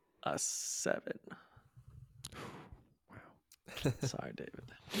it's a 7. Wow. Sorry,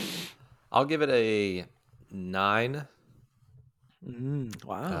 David. I'll give it a 9.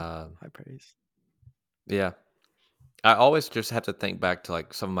 Wow. High praise. Yeah. I always just have to think back to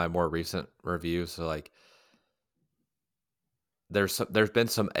like some of my more recent reviews. So like there's been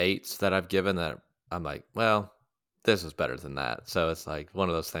some 8s that I've given that I'm like, well, this is better than that. So it's like one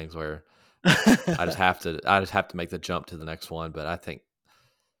of those things where I just have to make the jump to the next one. But I think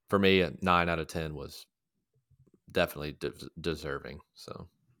for me, a 9 out of 10 was definitely deserving. So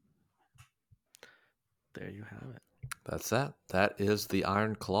There you have it. that's that. That is the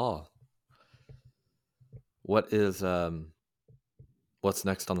Iron Claw. What is what's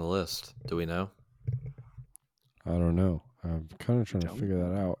next on the list? Do we know? I don't know. I'm kind of trying to figure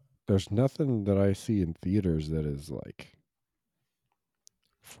that out. There's nothing that I see in theaters that is like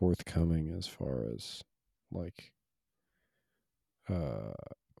forthcoming as far as like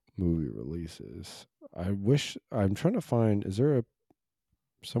movie releases. I'm trying to find, is there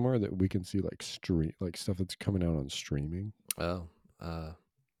somewhere that we can see like stuff that's coming out on streaming? Oh, I'll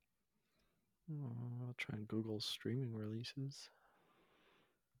try and Google streaming releases.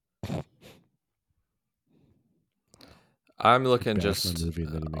 I'm looking Bash just my movie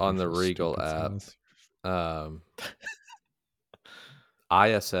and then you make on me the feel Regal stupid, app.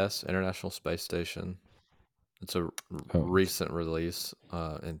 ISS, International Space Station. It's a recent release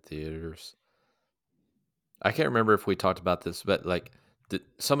in theaters. I can't remember if we talked about this, but like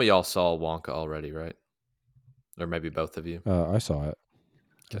some of y'all saw Wonka already, right? Or maybe both of you. I saw it.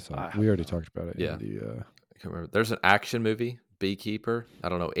 We already talked about it. Yeah. In the, I can't remember. There's an action movie, Beekeeper. I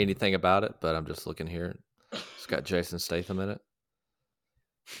don't know anything about it, but I'm just looking here. It's got Jason Statham in it.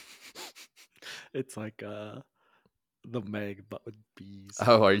 It's like the Meg, but with bees.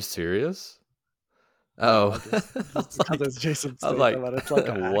 Oh, are you serious? Oh, just because it's Jason Statham, like, and it's like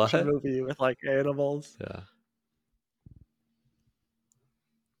an action movie with like animals. Yeah.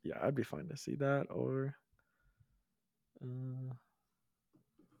 Yeah, I'd be fine to see that. Or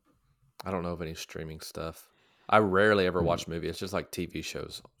I don't know of any streaming stuff. I rarely ever watch movies. It's just like TV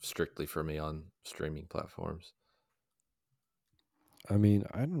shows strictly for me on streaming platforms. I mean,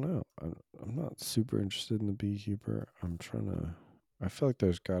 I don't know. I'm not super interested in the Beekeeper. I feel like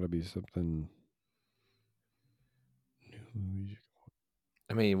there's got to be something new.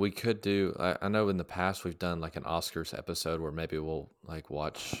 I mean, we could do. I know in the past we've done like an Oscars episode where maybe we'll like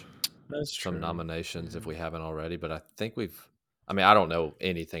watch some nominations if we haven't already. But I think we've. I mean, I don't know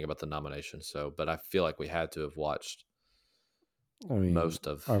anything about the nominations, but I feel like we had to have watched. I mean, most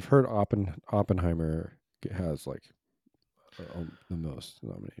of. I've heard Oppenheimer has like the most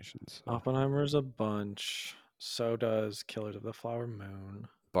nominations. So. Oppenheimer's a bunch. So does Killers of the Flower Moon.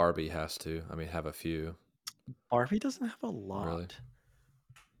 Barbie has to. I mean, have a few. Barbie doesn't have a lot. Really?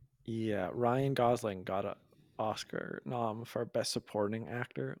 Yeah, Ryan Gosling got an Oscar nom for Best Supporting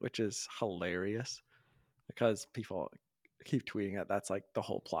Actor, which is hilarious because people keep tweeting it. That's like the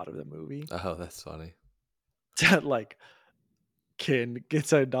whole plot of the movie. Oh, that's funny. Like, Ken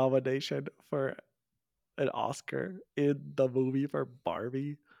gets a nomination for an Oscar in the movie for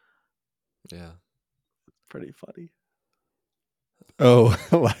Barbie. Yeah, pretty funny. Oh,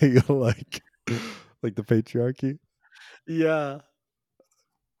 like the patriarchy. Yeah.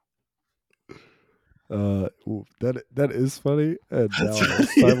 That is funny, and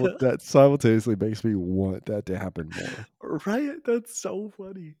that simultaneously makes me want that to happen more. Right? That's so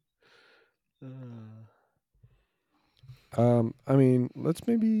funny. I mean,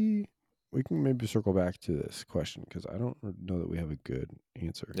 we can maybe circle back to this question because I don't know that we have a good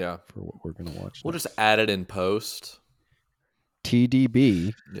answer. Yeah. For what we're gonna watch. We'll just add it in post.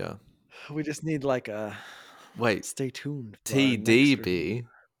 TDB. Yeah. We just need like a Stay tuned. TDB.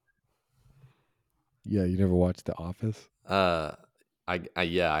 Yeah, you never watched The Office? I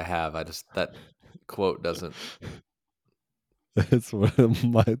have. I just that quote doesn't. It's like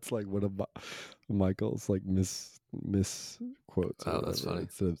one of Michael's like miss quotes. Oh, that's funny.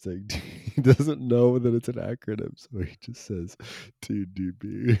 Instead of saying he doesn't know that it's an acronym, so he just says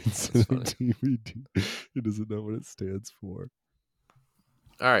TDB instead of TBD. He doesn't know what it stands for.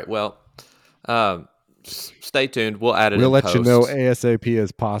 All right. Well, stay tuned. We'll add it. We'll let post. you know ASAP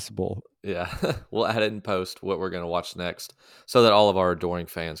as possible. Yeah, we'll add it in post what we're going to watch next, so that all of our adoring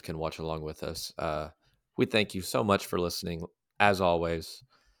fans can watch along with us. We thank you so much for listening, as always.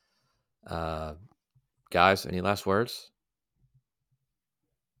 Guys, any last words?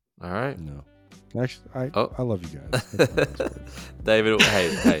 All right. No. Actually, Oh. I love you guys. That's my last word. David,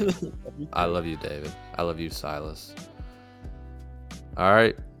 hey, I love you, David. I love you, Silas. All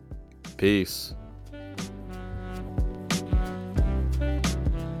right. Peace.